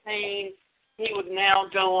Lords of Pain he would now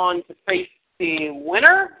go on to face the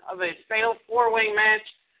winner of a fatal four-way match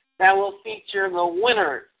that will feature the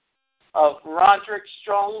winner of Roderick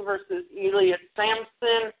Strong versus Elias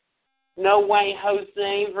Sampson, No Way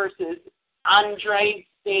Jose versus Andre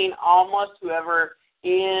Steen Almas, whoever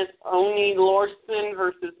is, Oni Lorson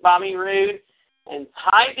versus Bobby Roode, and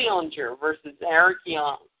Ty Dillinger versus Eric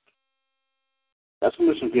Young. That's going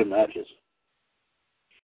to be some good matches.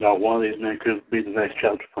 One of these men could be the next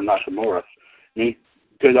challenge for Nakamura. This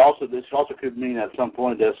also could mean at some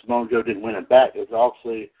point that Samoa Joe didn't win it back. There's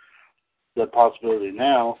obviously the possibility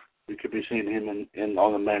now we could be seeing him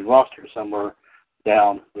on the main roster somewhere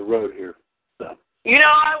down the road here. So.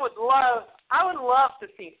 I would love to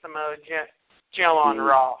see Samoa Joe on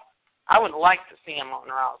Raw. I would like to see him on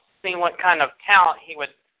Raw, see what kind of talent he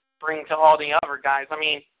would bring to all the other guys. I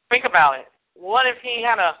mean, think about it. What if he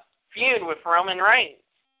had a feud with Roman Reigns.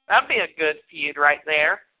 That'd be a good feud right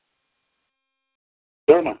there.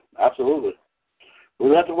 Certainly, absolutely.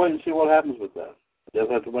 We'll have to wait and see what happens with that. We'll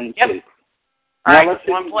have to wait and see. All right, let's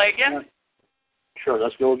want to play again? Sure,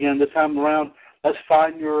 let's go again. This time around, let's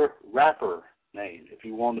find your rapper name if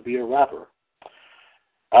you want to be a rapper.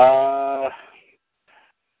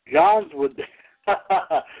 John's would be...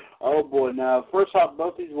 Oh, boy. Now, first off,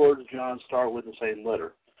 both these words, John, start with the same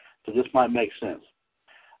letter. So this might make sense.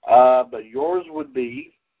 But yours would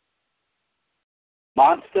be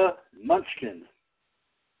Monster Munchkin.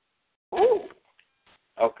 Ooh.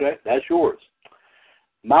 Okay, that's yours.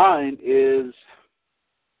 Mine is...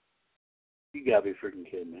 You gotta be freaking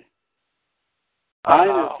kidding me.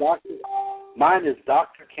 Mine is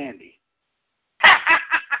Dr. Candy.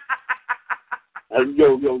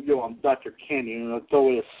 Yo, I'm Dr. Candy, and I'll throw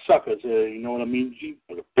away the suckers, you know what I mean? Gee,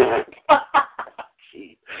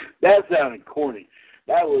 that sounded corny.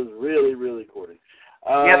 That was really, really corny.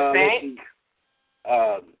 You think?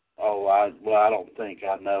 I don't think.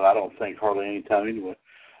 I know. I don't think hardly any time anyway.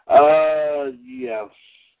 Yeah.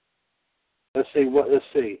 Let's see. Let's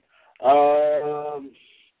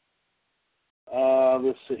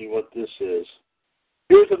see what this is.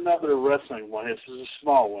 Here's another wrestling one. This is a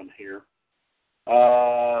small one here.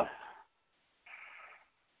 And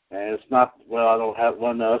it's not. Well, I don't have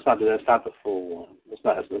one. No, it's not. That's not the full one. It's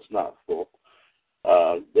not full.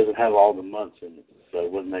 Doesn't have all the months in it, so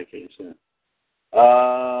it wouldn't make any sense. Let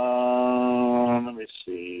me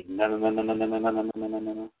see. No.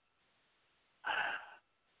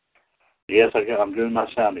 Yes, I'm doing my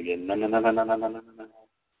sound again. No.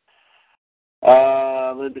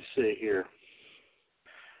 Let me see here.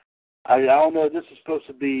 I don't know if this is supposed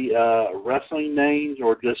to be wrestling names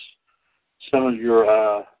or just some of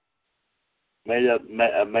your made up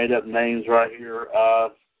names right here. I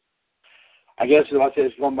guess if I say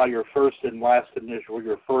it's going by your first and last initial, or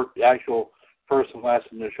your actual first and last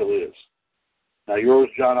initial is. Now yours,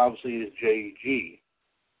 John, obviously is J.G.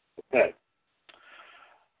 Okay.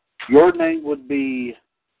 Your name would be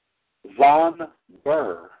Von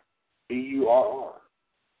Burr, B-U-R-R.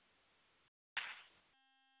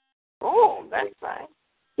 Oh, that's nice.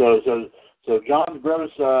 So John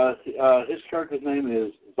Gross, his character's name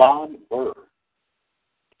is Von Burr.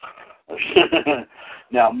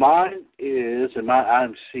 Now mine is, and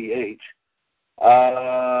I'm C.H.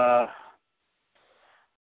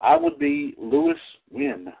 I would be Lewis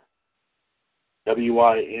Wynn,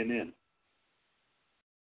 W-Y-N-N.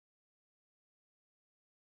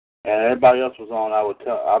 And everybody else was on.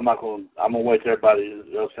 I'm gonna wait till everybody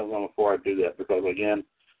else comes on before I do that, because again,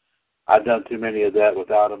 I've done too many of that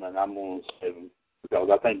without them, and I'm gonna save them because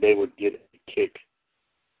I think they would get a kick.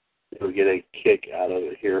 They would get a kick out of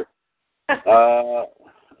it here.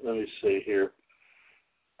 Let me see here.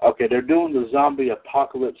 Okay, they're doing the zombie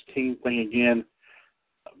apocalypse team thing again,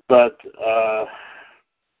 but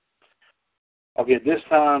okay, this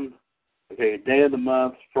time. Okay, day of the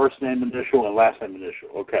month, first name initial, and last name initial.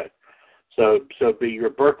 Okay. So it'd be your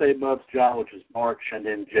birthday month, John, which is March, and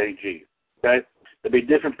then JG. Okay? There'll be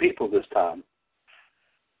different people this time.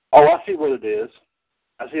 Oh, I see what it is.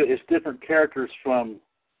 I see it's different characters from,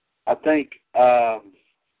 I think,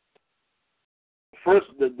 first,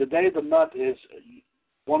 the day of the month is,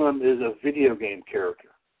 one of them is a video game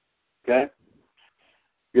character. Okay?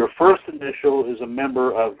 Your first initial is a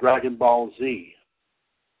member of Dragon Ball Z.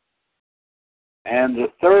 And the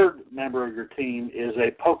third member of your team is a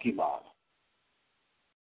Pokemon.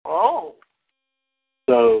 Oh.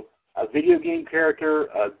 So, a video game character,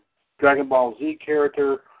 a Dragon Ball Z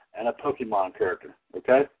character, and a Pokemon character.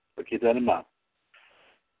 Okay? So keep that in mind.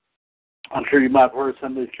 I'm sure you might have heard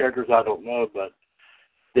some of these characters, I don't know, but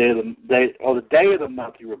the day of the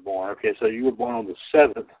month you were born. Okay, so you were born on the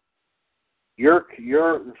 7th. Your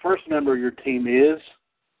first member of your team is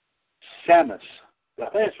Samus. I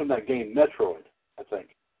think it's from that game Metroid, I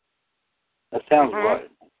think. That sounds right.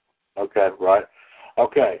 Okay, right.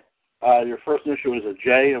 Okay. Your first initial is a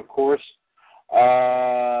J, of course.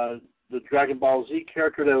 The Dragon Ball Z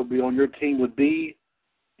character that would be on your team would be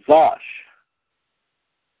Vosh.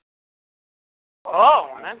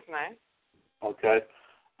 Oh, that's nice. Okay.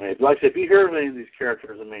 I mean, like I said, if you hear of any of these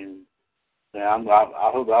characters, I mean, yeah, I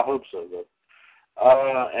hope so. But,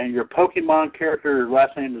 and your Pokemon character, your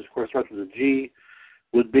last name is, of course, starts with a G,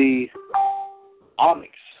 would be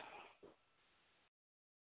Onyx.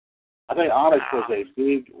 I think Onyx was a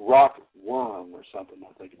big rock worm or something.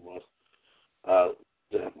 I think it was.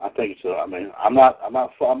 I think so. I mean, I'm not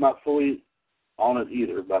fully on it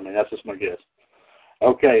either, but I mean that's just my guess.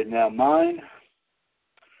 Okay, now mine.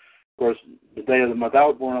 Of course, the day of the month I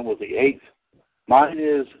was born on was the 8th. Mine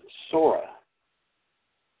is Sora.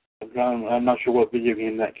 I'm not sure what video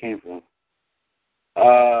game that came from.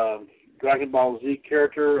 Dragon Ball Z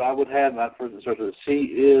character I would have, my first that starts with a C,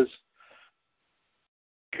 is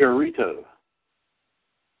Kirito.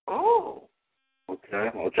 Oh. Okay,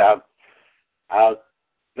 which I've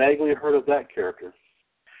vaguely heard of that character.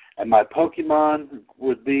 And my Pokemon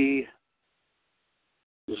would be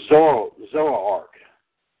Zoroark.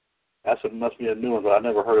 Must be a new one, but I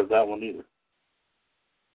never heard of that one either.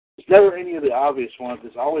 It's never any of the obvious ones.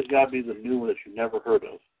 It's always got to be the new one that you never heard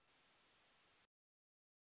of.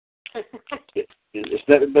 It's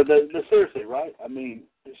never, but seriously, right? I mean,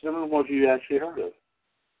 it's never the ones you actually heard of.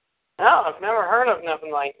 No, I've never heard of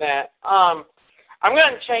nothing like that. I'm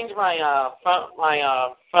going to change my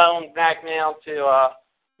phone back now to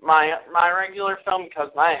my regular phone because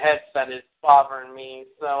my headset is bothering me.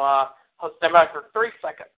 So I'll stand by for 3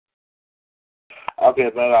 seconds. Okay,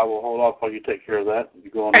 but I will hold off while you take care of that. You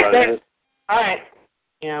go on right ahead. All right.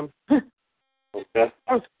 Yeah. Okay. That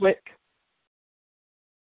was quick.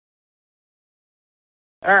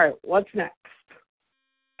 All right. What's next?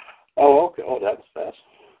 Oh, okay. Oh, that was fast.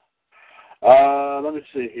 Let me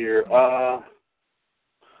see here. No,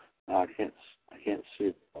 I can't see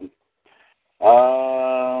it.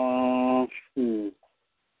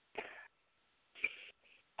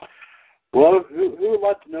 Well, who would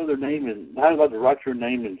like to know their name and how would you like to write your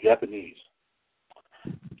name in Japanese?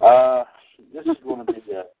 This is going to be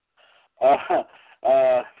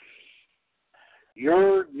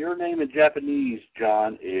your name in Japanese,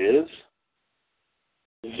 John, is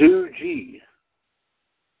Zuji.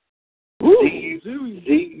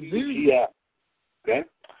 Z-U-G-I. Okay.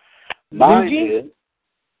 Mine is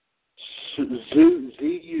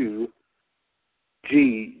Z-U-G-J-I.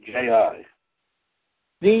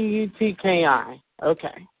 Z-U-T-K-I.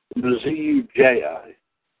 Okay. Z-U-J-I.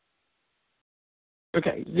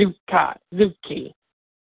 Okay. Zuki.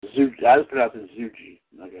 I just pronounced it Zuji.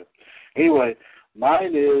 Okay. Anyway,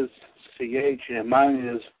 mine is C-H and mine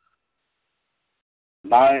is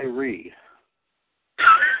Myri.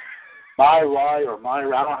 Myri or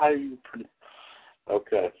Myri. I don't know how you pronounce.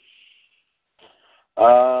 Okay.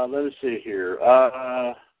 Let me see here.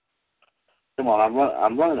 Come on,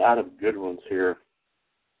 I'm running out of good ones here.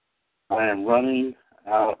 I am running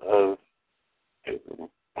out of.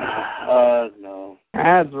 No.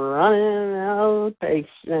 I'm running out of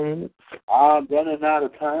patience. I'm running out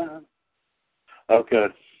of time. Okay.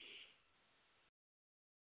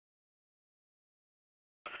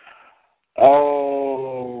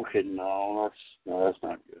 Oh, okay, no, that's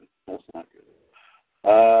not good. That's not good.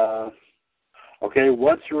 Okay,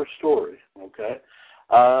 what's your story? Okay.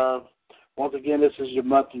 Once again, this is your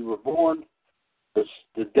month you were born, the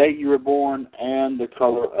date you were born, and the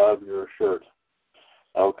color of your shirt.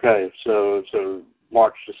 Okay, so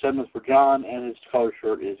March the 7th for John, and his color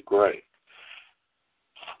shirt is gray.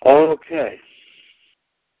 Okay.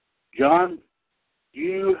 John,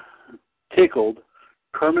 you tickled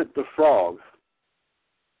Kermit the Frog.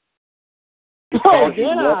 Oh, did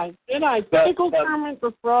I? Did I tickle Kermit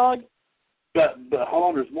the Frog? But hold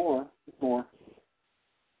on, there's more.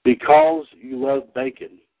 Because you love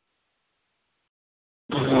bacon.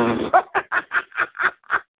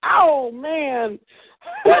 Oh, man.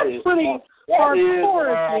 That's pretty hardcore,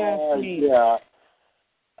 if you ask me. Yeah.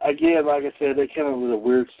 Again, like I said, they came up with the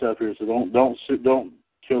weird stuff here, so don't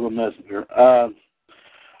kill the messenger.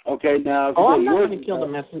 Okay, now. Oh, I'm not going to kill the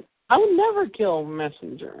messenger. I would never kill a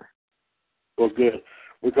messenger. Well, good,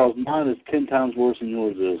 because mine is 10 times worse than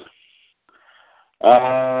yours is.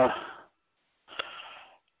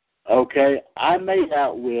 Okay, I made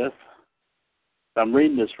out with, if I'm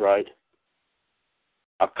reading this right,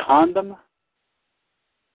 a condom.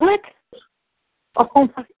 What? Oh,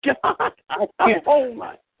 my God.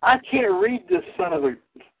 I can't read this son of a...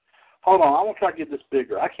 Hold on, I'm going to try to get this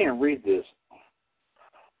bigger. I can't read this.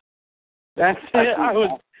 That's it.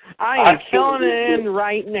 I am filling it in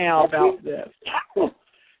right now about this.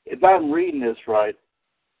 If I'm reading this right...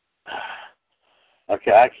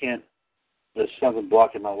 Okay, I can't... There's something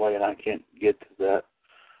blocking my way, and I can't get to that.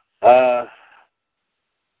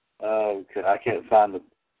 Okay, I can't find the...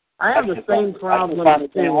 I have the same problem. I'll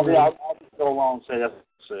just go along and say that's what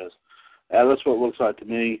it says. That's what it looks like to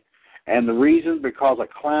me. And the reason, because a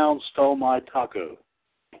clown stole my taco.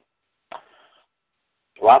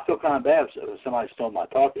 Well, I feel kind of bad if somebody stole my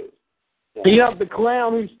taco. You have the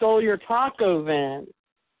clown who stole your taco then.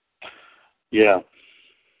 Yeah.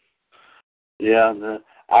 Yeah,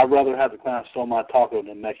 I'd rather have the clown stole my taco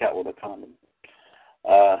than make out with a condom.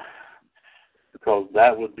 Because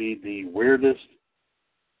that would be the weirdest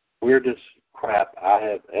crap I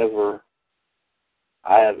have ever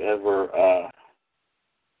I have ever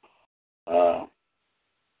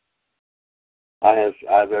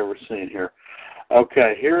I've ever seen here.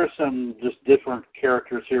 Okay, here are some just different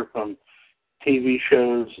characters here from TV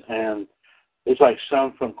shows, and it's like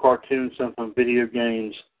some from cartoons, some from video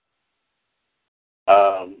games,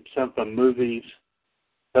 some from movies.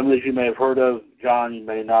 Some of these you may have heard of, John, you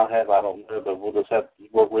may not have, I don't know, but we'll just have to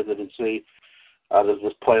work with it and see. Let's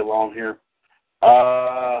just play along here.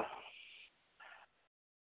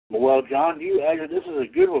 Well, John, this is a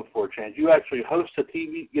good one for a change. You actually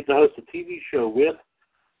get to host a TV show with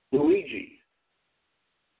Luigi.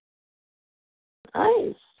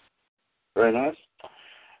 Nice. Very nice.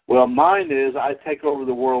 Well, mine is I take over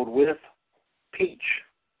the world with Peach.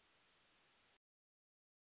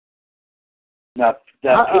 Now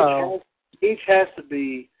Peach has to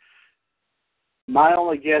be, my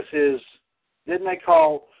only guess is, didn't they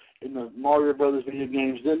call, in the Mario Brothers video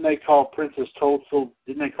games, didn't they call Princess Toadstool,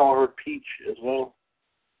 didn't they call her Peach as well?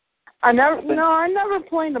 I never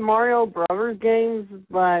played the Mario Brothers games,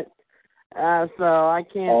 but, so I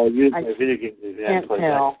can't. Oh, you play video games. You haven't played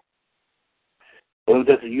tell. That. Well,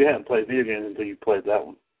 you haven't played video games until you played that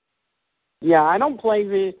one. Yeah, I don't play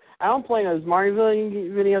those Mario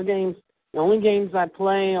video games. The only games I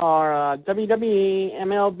play are WWE,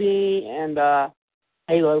 MLB, and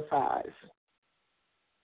Halo 5.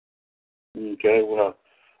 Okay, well,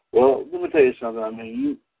 let me tell you something. I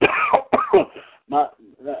mean, I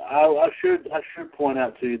should point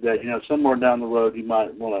out to you that somewhere down the road you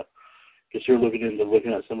might want to consider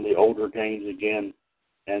looking at some of the older games again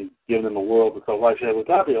and giving them a whirl, because, like I said,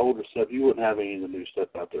 without the older stuff, you wouldn't have any of the new stuff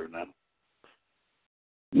out there now.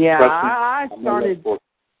 Yeah, I started.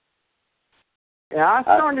 Yeah, I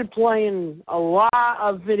started playing a lot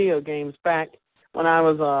of video games back when I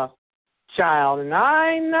was a child, and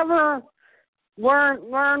I never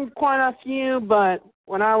learned quite a few. But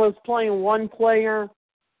when I was playing one player,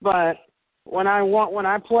 but when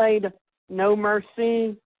I played No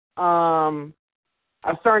Mercy, I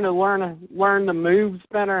started to learn the moves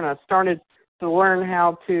better, and I started to learn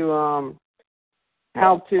how to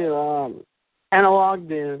analog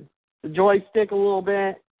the joystick a little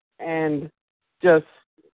bit, so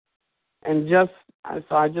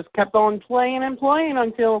I just kept on playing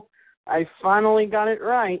until I finally got it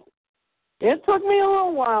right. It took me a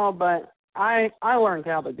little while, but I learned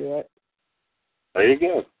how to do it. There you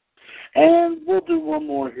go. And we'll do one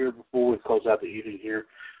more here before we close out the evening here.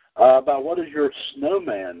 About what is your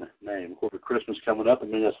snowman name? Of course, with Christmas coming up, I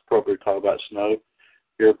mean, that's appropriate to talk about snow.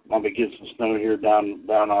 Here, I'm going to get some snow here down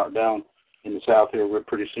in the south here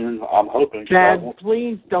pretty soon. I'm hoping. Dad,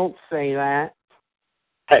 please don't say that.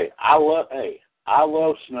 Hey, I love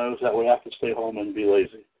snow, so that way I can stay home and be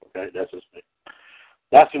lazy. Okay, that's just me.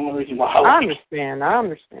 That's the only reason why I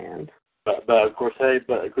understand. But of course,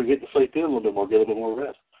 if we get to sleep in a little bit more, get a little bit more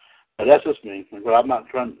rest. But that's just me. But I'm not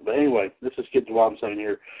trying. But anyway, let's just get to what I'm saying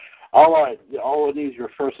here. All right, all it needs is your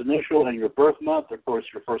first initial and your birth month. Of course,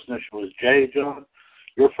 your first initial is J, John.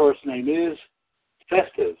 Your first name is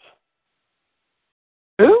Festive.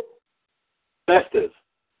 Who? Festive.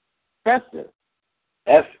 Festive.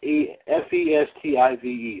 Festive.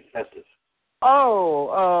 Festive.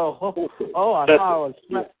 Oh! I thought it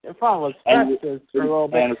was festive for a little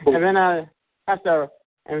bit, and then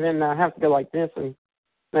I have to go like this, and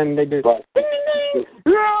then they do. Right.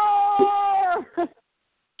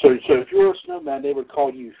 So if you were a snowman, they would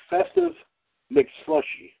call you Festive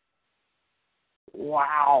McSlushy.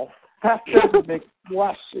 Wow, Festive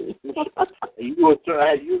McSlushy. You would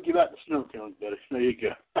give out the snow cones, buddy. There you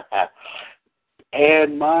go.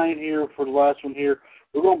 And mine here for the last one here.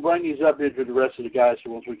 We're going to bring these up into the rest of the guys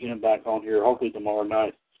here once we get them back on here, hopefully tomorrow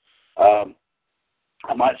night. I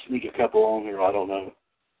might sneak a couple on here, I don't know.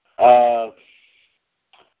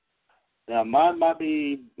 Now, mine might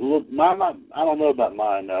be, I don't know about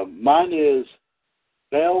mine. Mine is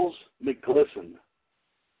Bells McGlisten.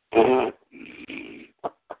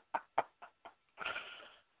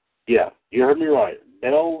 Yeah, you heard me right.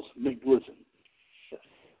 Bells McGlisten.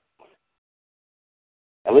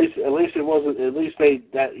 At least it wasn't. At least they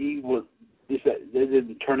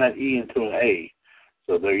didn't turn that E into an A.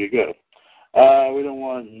 So there you go. We don't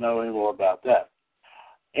want to know any more about that.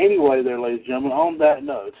 Anyway, there, ladies and gentlemen. On that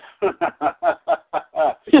note,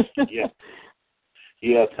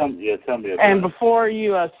 tell me about it. And before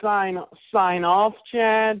you sign off,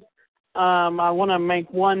 Chad, I want to make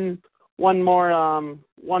one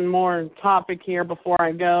more topic here before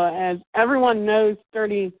I go. As everyone knows,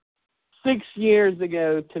 36 years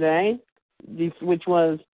ago today, which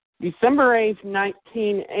was December 8th,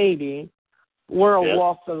 1980, the world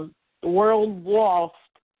lost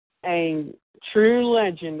a true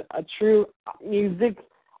legend, a true music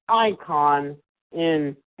icon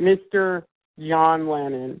in Mr. John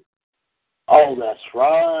Lennon. Oh, that's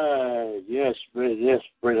right. Yes,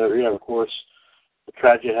 yeah, of course. The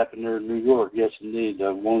tragedy happened there in New York. Yes, indeed.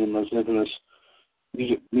 One of the most infamous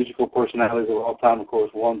musical personalities of all time, of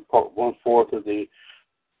course, one-fourth of the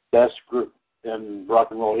best group in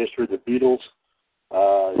rock and roll history, the Beatles.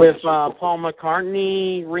 With Paul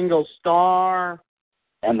McCartney, Ringo Starr.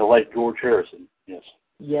 And the late George Harrison, yes.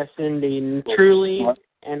 Yes, indeed. And truly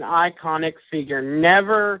an iconic figure,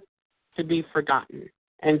 never to be forgotten.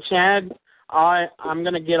 And Chad, I'm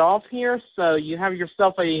going to get off here, so you have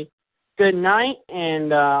yourself a good night,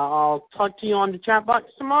 and I'll talk to you on the chat box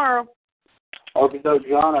tomorrow. Okay, so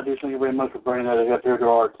John, I do thank you very much for bringing that up here to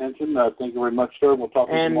our attention. Thank you very much, sir. We'll talk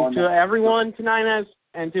to you tomorrow. And to everyone tonight,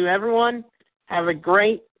 have a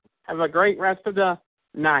great rest of the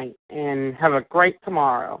night, and have a great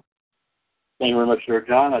tomorrow. Thank you very much, sir,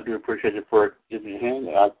 John. I do appreciate it for giving me a hand.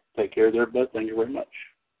 I'll take care of there, bud. Thank you very much.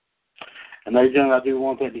 And ladies and gentlemen, I do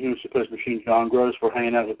want to thank the Human Suppress Machine, John Gross, for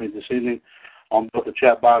hanging out with me this evening on both the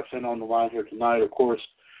chat box and on the line here tonight. Of course,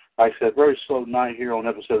 like I said, very slow night here on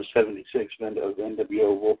episode 76 of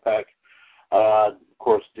NWO Wolfpac. Of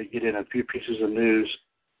course, to get in a few pieces of news.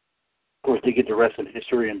 Of course, to get the wrestling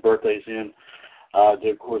history and birthdays in.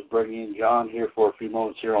 Did, of course, bring in John here for a few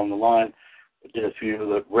moments here on the line. Did a few of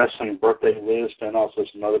the wrestling birthday lists and also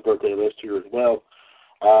some other birthday lists here as well.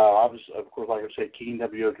 Obviously, of course, like I said, King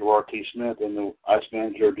W. Gerard T. Smith and the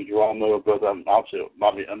Iceman, Jerry Giralmo, are both obviously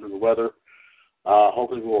probably under the weather.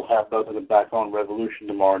 Hopefully we'll have both of them back on Revolution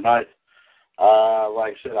tomorrow night.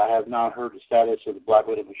 Like I said, I have not heard the status of the Black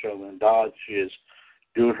Widow, Michelle Lynn Dodge. She is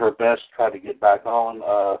doing her best to try to get back on.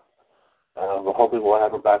 But hopefully we'll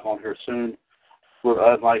have her back on here soon.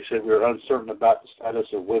 Like I said, we're uncertain about the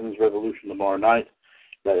status of Women's Revolution tomorrow night.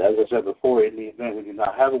 But as I said before, in the event we do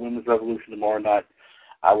not have a Women's Revolution tomorrow night,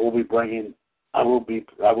 I will be bringing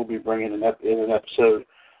an episode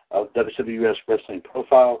of WWS Wrestling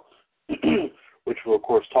Profile, which will of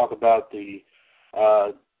course talk about the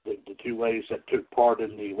two ladies that took part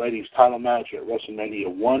in the ladies' title match at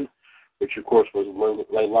WrestleMania 1, which of course was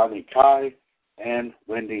Leilani Kai and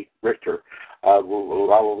Wendy Richter. I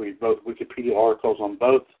will read both Wikipedia articles on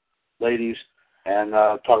both ladies and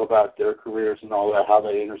talk about their careers and all that, how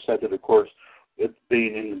they intersected, of course, with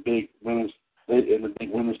being in the big women's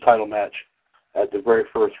title match at the very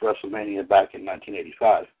first WrestleMania back in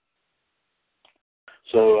 1985.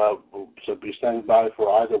 So be standing by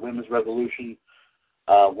for either Women's Revolution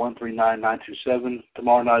 139927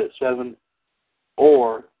 tomorrow night at 7,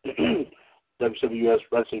 or WWS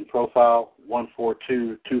Wrestling Profile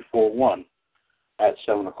 142241 at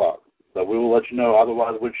 7 o'clock. But we will let you know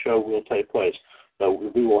otherwise which show will take place.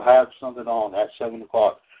 But we will have something on at 7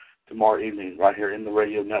 o'clock tomorrow evening right here in the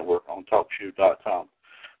radio network on TalkShoe.com.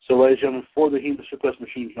 So, ladies and gentlemen, for the Human Suppress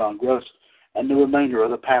Machine, John Gross, and the remainder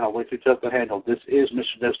of the panel, way too tough to handle, this is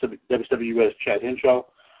Mr. WWS Chad Henshaw.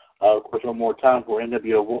 Of course, one more time for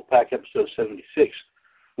NWO Wolfpac, episode 76,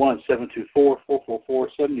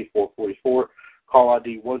 1-724-444-7444, call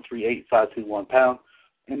ID 138521#.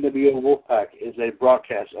 NWO Wolfpac is a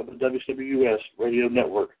broadcast of the WWS radio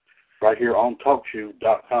network right here on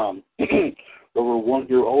TalkShoe.com. Where we're 1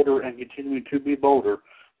 year older and continuing to be bolder,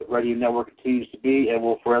 the radio network continues to be and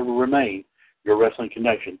will forever remain your wrestling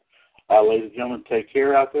connection. Ladies and gentlemen, take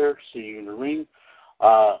care out there. See you in the ring.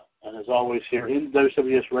 And as always, here in the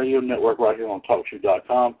WWS Radio Network right here on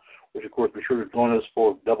TalkShoe.com, which, of course, be sure to join us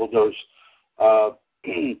for Double Dose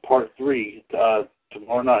Part 3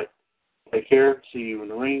 tomorrow night. Take care. See you in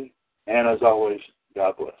the ring. And as always,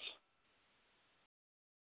 God bless.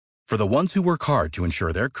 For the ones who work hard to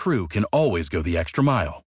ensure their crew can always go the extra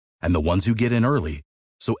mile, and the ones who get in early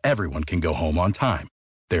so everyone can go home on time,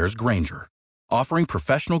 there's Grainger, offering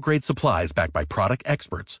professional-grade supplies backed by product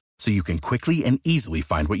experts so you can quickly and easily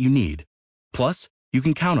find what you need. Plus, you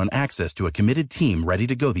can count on access to a committed team ready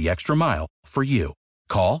to go the extra mile for you.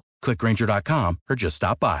 Call, click Grainger.com, or just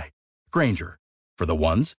stop by. Grainger, for the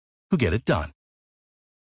ones who get it done.